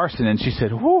Johnny Carson, and she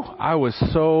said, "Whew, I was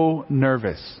so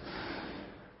nervous."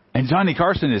 And Johnny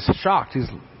Carson is shocked. He's,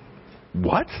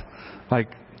 "What? Like,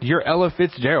 you're Ella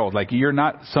Fitzgerald. Like, you're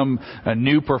not a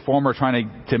new performer trying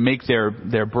to make their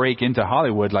break into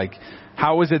Hollywood. Like,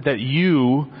 how is it that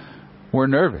you were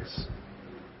nervous?"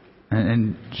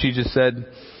 And she just said,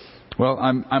 "Well,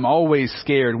 I'm always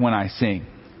scared when I sing."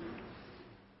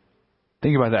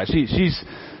 Think about that. She's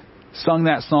sung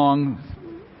that song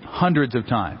hundreds of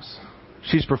times.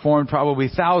 She's performed probably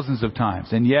thousands of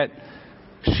times, and yet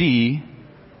she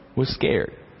was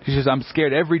scared. She says, "I'm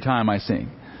scared every time I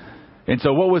sing." And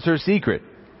so what was her secret?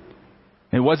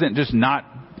 It wasn't just not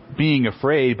being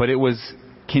afraid, but it was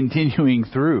continuing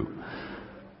through.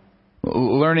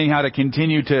 Learning how to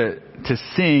continue to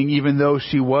sing even though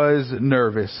she was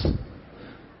nervous,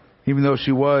 even though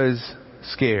she was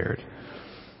scared.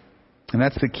 And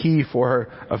that's the key for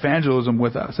her evangelism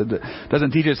with us. It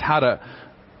doesn't teach us how to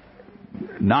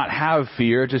not have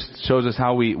fear. It just shows us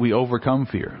how we overcome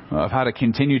fear, of how to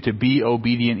continue to be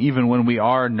obedient even when we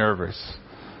are nervous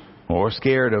or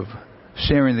scared of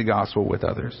sharing the gospel with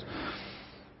others.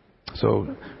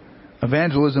 So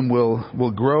evangelism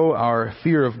will grow our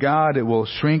fear of God. It will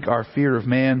shrink our fear of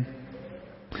man.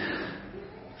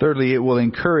 Thirdly, it will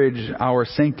encourage our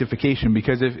sanctification,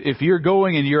 because if you're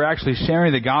going and you're actually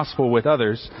sharing the gospel with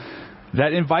others,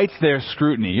 that invites their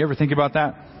scrutiny. You ever think about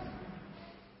that?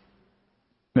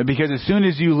 Because as soon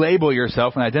as you label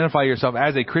yourself and identify yourself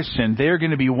as a Christian, they're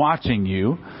going to be watching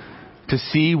you to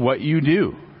see what you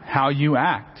do, how you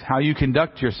act, how you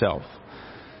conduct yourself.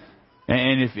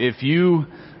 And if you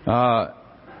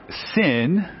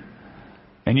sin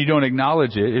and you don't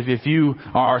acknowledge it, if you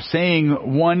are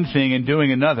saying one thing and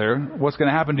doing another, what's going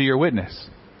to happen to your witness?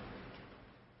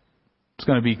 It's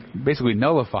going to be basically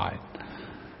nullified.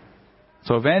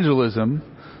 So evangelism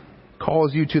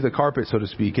calls you to the carpet, so to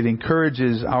speak. It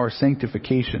encourages our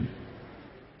sanctification.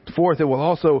 Fourth, it will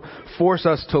also force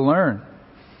us to learn.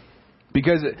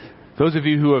 Because those of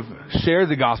you who have shared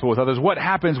the gospel with others, what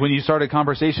happens when you start a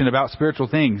conversation about spiritual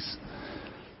things?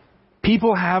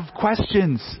 People have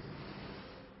questions.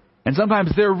 And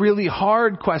sometimes they're really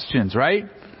hard questions, right?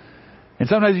 And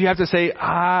sometimes you have to say,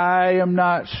 I am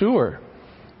not sure.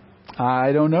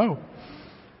 I don't know.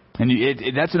 And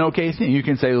that's an okay thing. You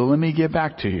can say, well, let me get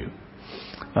back to you.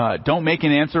 Don't make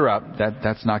an answer up.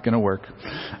 That's not going to work.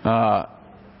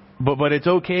 But it's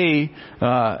okay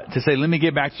to say, let me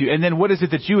get back to you. And then what is it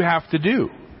that you have to do?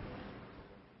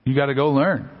 You got to go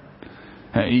learn.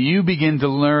 You begin to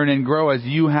learn and grow as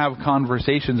you have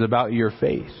conversations about your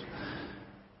faith.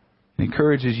 It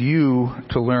encourages you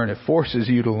to learn. It forces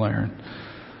you to learn.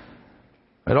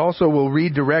 It also will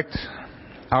redirect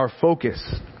our focus,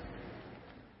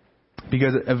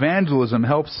 because evangelism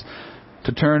helps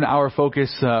to turn our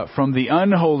focus from the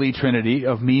unholy trinity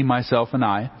of me, myself, and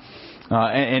I,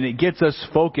 and it gets us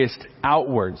focused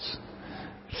outwards,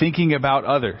 thinking about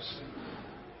others.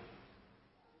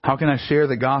 How can I share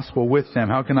the gospel with them?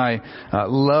 How can I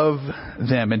love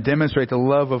them and demonstrate the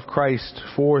love of Christ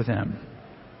for them?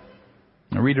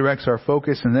 It redirects our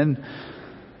focus. And then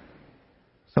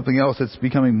something else that's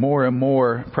becoming more and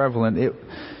more prevalent. If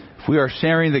we are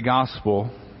sharing the gospel,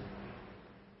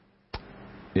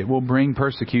 it will bring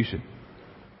persecution.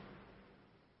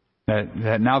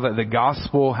 That now that the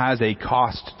gospel has a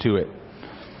cost to it,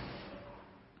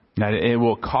 that it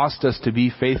will cost us to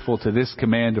be faithful to this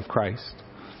command of Christ.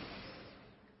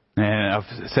 And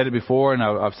I've said it before, and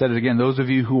I've said it again. Those of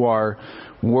you who are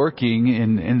working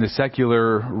in the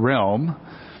secular realm,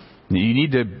 you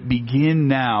need to begin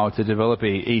now to develop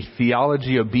a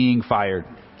theology of being fired.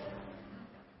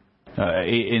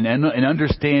 An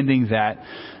understanding that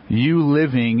you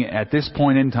living at this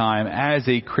point in time as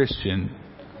a Christian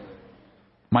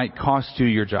might cost you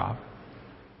your job.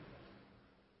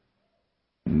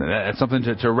 That's something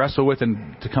to wrestle with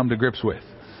and to come to grips with,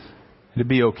 to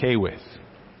be okay with.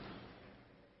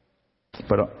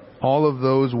 But all of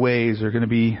those ways are going to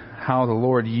be how the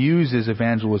Lord uses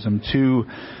evangelism to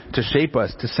shape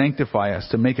us, to sanctify us,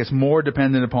 to make us more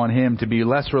dependent upon Him, to be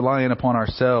less reliant upon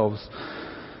ourselves,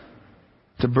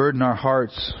 to burden our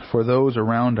hearts for those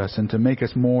around us, and to make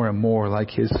us more and more like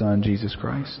His Son, Jesus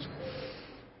Christ.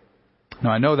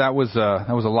 Now, I know that was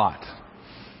a lot.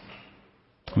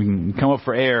 We can come up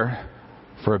for air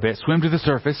for a bit, swim to the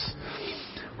surface.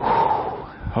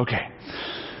 Whew. Okay.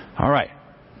 All right.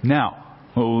 Now,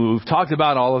 we've talked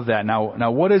about all of that.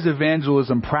 Now, what does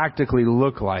evangelism practically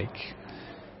look like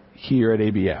here at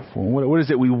ABF? What is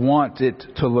it we want it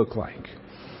to look like?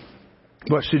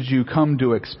 What should you come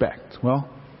to expect? Well,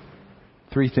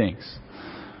 3 things.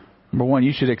 Number 1,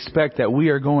 you should expect that we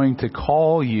are going to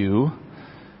call you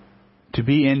to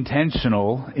be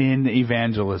intentional in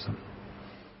evangelism.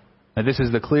 Now, this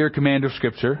is the clear command of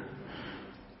Scripture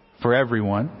for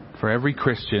everyone, for every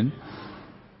Christian.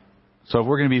 So if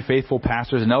we're going to be faithful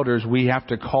pastors and elders, we have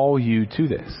to call you to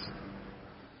this.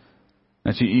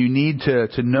 That you need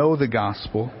to know the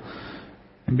gospel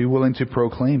and be willing to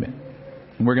proclaim it.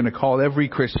 And we're going to call every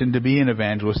Christian to be an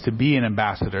evangelist, to be an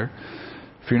ambassador.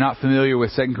 If you're not familiar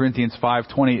with 2 Corinthians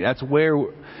 5:20, that's where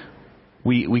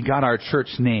we got our church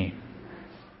name.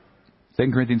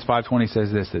 2 Corinthians 5:20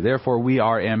 says this, that therefore we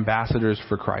are ambassadors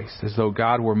for Christ, as though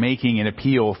God were making an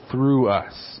appeal through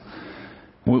us.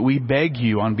 We beg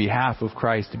you on behalf of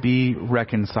Christ to be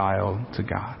reconciled to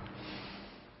God.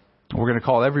 We're going to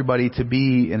call everybody to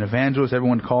be an evangelist,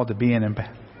 everyone called to be an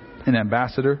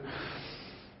ambassador.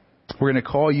 We're going to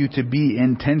call you to be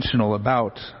intentional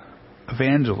about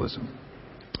evangelism.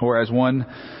 Or as one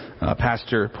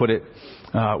pastor put it,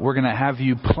 we're going to have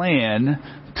you plan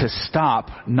to stop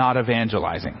not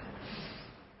evangelizing.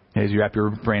 As you wrap your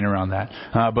brain around that.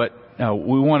 But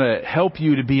we want to help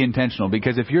you to be intentional,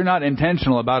 because if you're not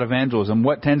intentional about evangelism,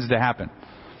 what tends to happen?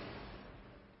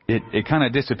 It kind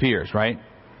of disappears, right?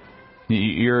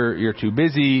 You're too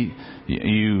busy.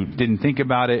 You didn't think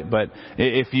about it. But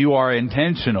if you are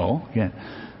intentional, again,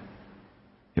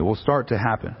 it will start to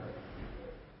happen.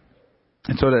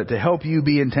 And so to help you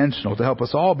be intentional, to help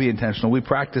us all be intentional, we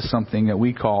practice something that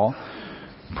we call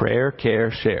prayer,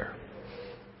 care, share.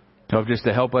 So just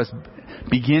to help us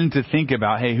begin to think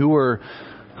about, hey, who are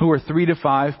 3 to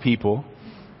 5 people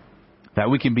that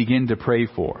we can begin to pray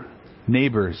for?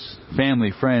 Neighbors,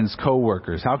 family, friends,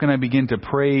 co-workers. How can I begin to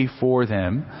pray for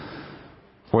them,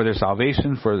 for their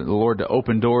salvation, for the Lord to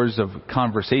open doors of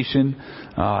conversation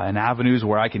and avenues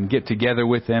where I can get together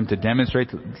with them to demonstrate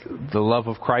the love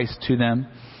of Christ to them?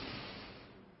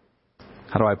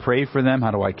 How do I pray for them?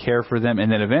 How do I care for them?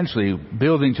 And then eventually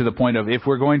building to the point of, if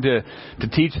we're going to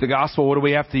teach the gospel, what do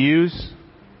we have to use?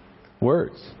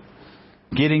 Words.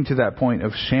 Getting to that point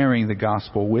of sharing the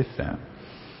gospel with them.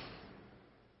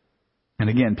 And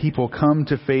again, people come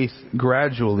to faith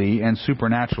gradually and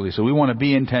supernaturally. So we want to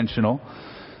be intentional.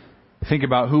 Think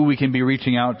about who we can be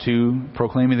reaching out to,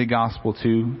 proclaiming the gospel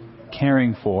to,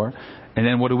 caring for. And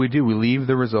then what do? We leave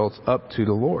the results up to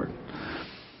the Lord.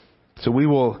 So we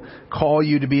will call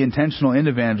you to be intentional in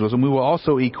evangelism. We will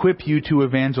also equip you to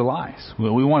evangelize.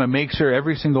 We want to make sure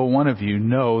every single one of you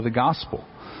know the gospel.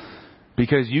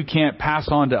 Because you can't pass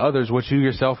on to others what you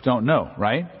yourself don't know,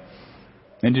 right?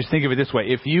 And just think of it this way.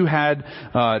 If you had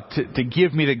to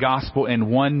give me the gospel in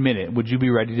 1 minute, would you be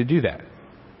ready to do that?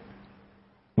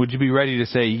 Would you be ready to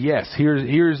say, yes,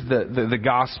 here's the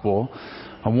gospel,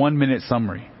 a 1-minute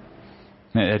summary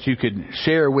that you could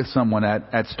share with someone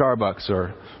at Starbucks,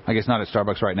 or I guess not at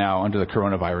Starbucks right now under the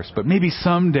coronavirus, but maybe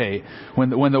someday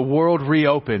when the world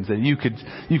reopens, and you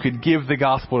could give the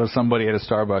gospel to somebody at a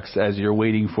Starbucks as you're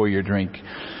waiting for your drink.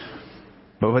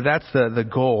 But that's the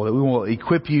goal, that we will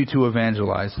equip you to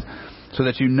evangelize so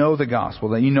that you know the gospel,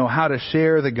 that you know how to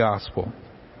share the gospel,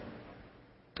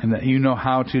 and that you know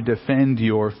how to defend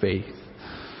your faith.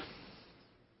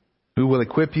 We will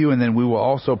equip you, and then we will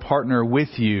also partner with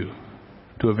you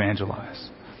to evangelize.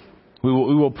 We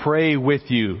will pray with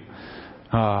you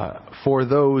for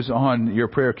those on your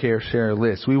prayer, care, share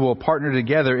list. We will partner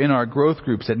together in our growth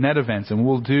groups at Net Events, and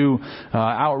we'll do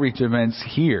outreach events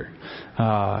here,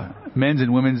 men's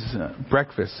and women's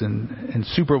breakfasts and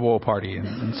Super Bowl party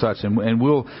and such, and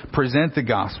we'll present the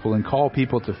gospel and call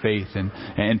people to faith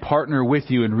and partner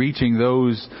with you in reaching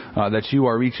those that you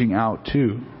are reaching out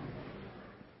to.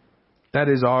 That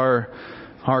is our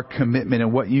commitment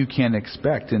and what you can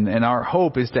expect. And our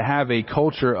hope is to have a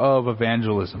culture of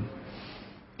evangelism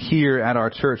here at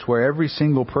our church, where every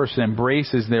single person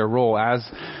embraces their role as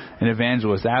an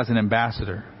evangelist, as an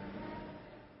ambassador.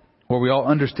 Where we all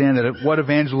understand that what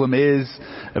evangelism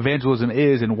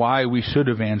is and why we should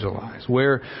evangelize.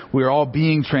 Where we're all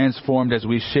being transformed as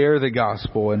we share the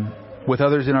gospel and with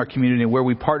others in our community, where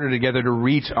we partner together to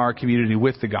reach our community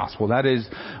with the gospel. That is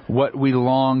what we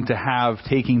long to have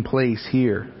taking place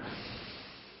here.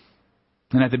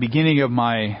 And at the beginning of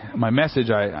my message,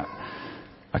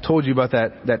 I told you about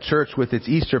that church with its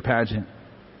Easter pageant.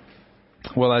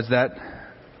 Well, as that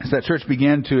church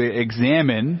began to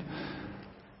examine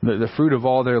the fruit of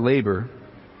all their labor,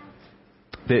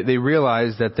 they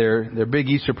realized that their big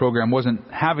Easter program wasn't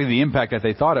having the impact that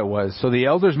they thought it was. So the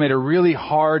elders made a really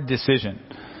hard decision.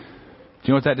 Do you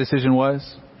know what that decision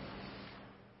was?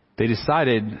 They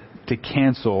decided to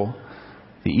cancel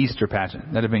the Easter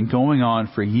pageant that had been going on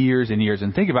for years and years.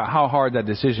 And think about how hard that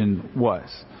decision was.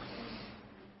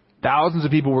 Thousands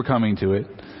of people were coming to it.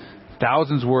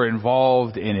 Thousands were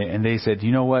involved in it. And they said,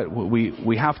 you know what?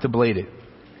 We have to blade it.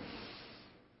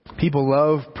 People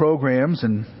love programs,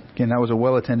 and again, that was a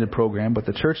well-attended program, but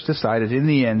the church decided in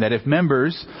the end that if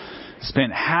members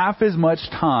spent half as much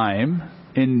time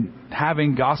in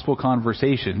having gospel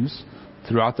conversations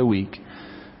throughout the week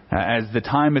as the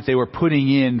time that they were putting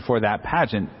in for that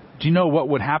pageant, do you know what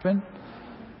would happen?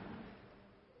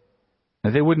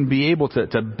 That they wouldn't be able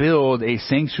to build a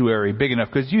sanctuary big enough.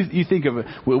 Because you think of it,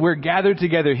 we're gathered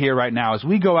together here right now. As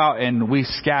we go out and we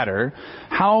scatter,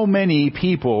 how many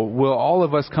people will all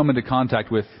of us come into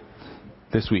contact with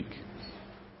this week?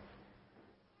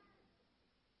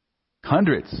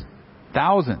 hundreds,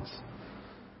 thousands.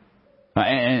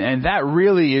 And that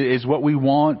really is what we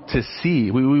want to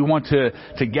see. We want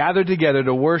to gather together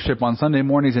to worship on Sunday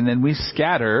mornings, and then we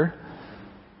scatter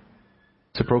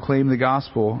to proclaim the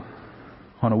gospel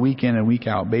on a week in and week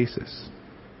out basis.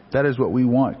 That is what we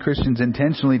want. Christians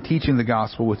intentionally teaching the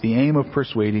gospel with the aim of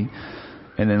persuading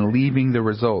and then leaving the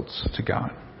results to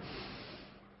God.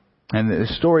 And the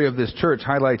story of this church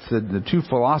highlights the two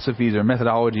philosophies or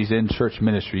methodologies in church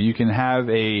ministry. You can have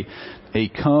a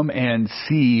come and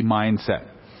see mindset,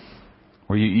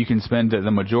 where you can spend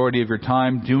the majority of your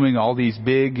time doing all these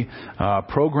big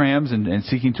programs and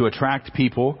seeking to attract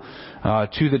people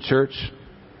to the church.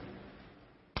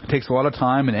 It takes a lot of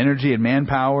time and energy and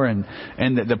manpower, and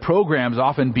the programs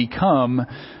often become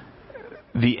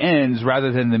the ends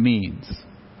rather than the means.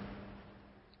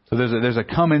 So there's a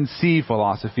come and see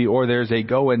philosophy, or there's a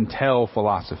go and tell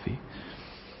philosophy.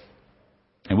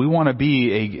 And we want to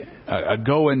be a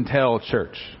go and tell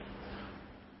church.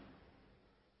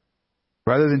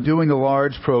 Rather than doing the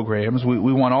large programs,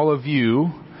 we want all of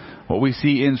you, what we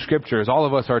see in Scripture is all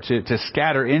of us are to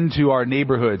scatter into our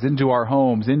neighborhoods, into our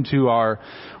homes, into our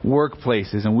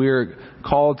workplaces. And we're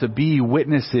called to be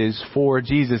witnesses for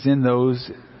Jesus in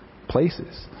those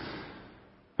places.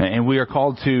 And we are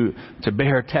called to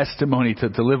bear testimony,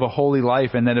 to live a holy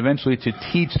life, and then eventually to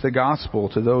teach the gospel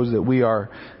to those that we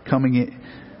are coming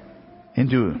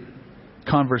into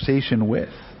conversation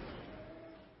with.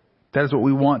 That is what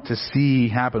we want to see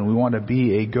happen. We want to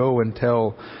be a go and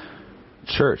tell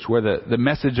church where the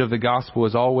message of the gospel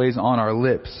is always on our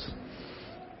lips.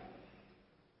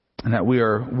 And that we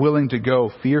are willing to go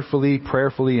fearfully,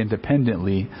 prayerfully, and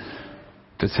dependently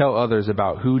to tell others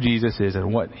about who Jesus is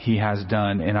and what He has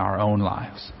done in our own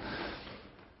lives.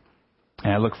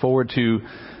 And I look forward to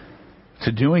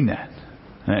doing that.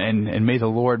 And may the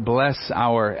Lord bless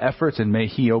our efforts, and may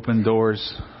He open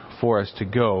doors for us to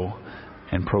go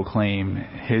and proclaim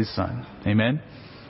His Son. Amen.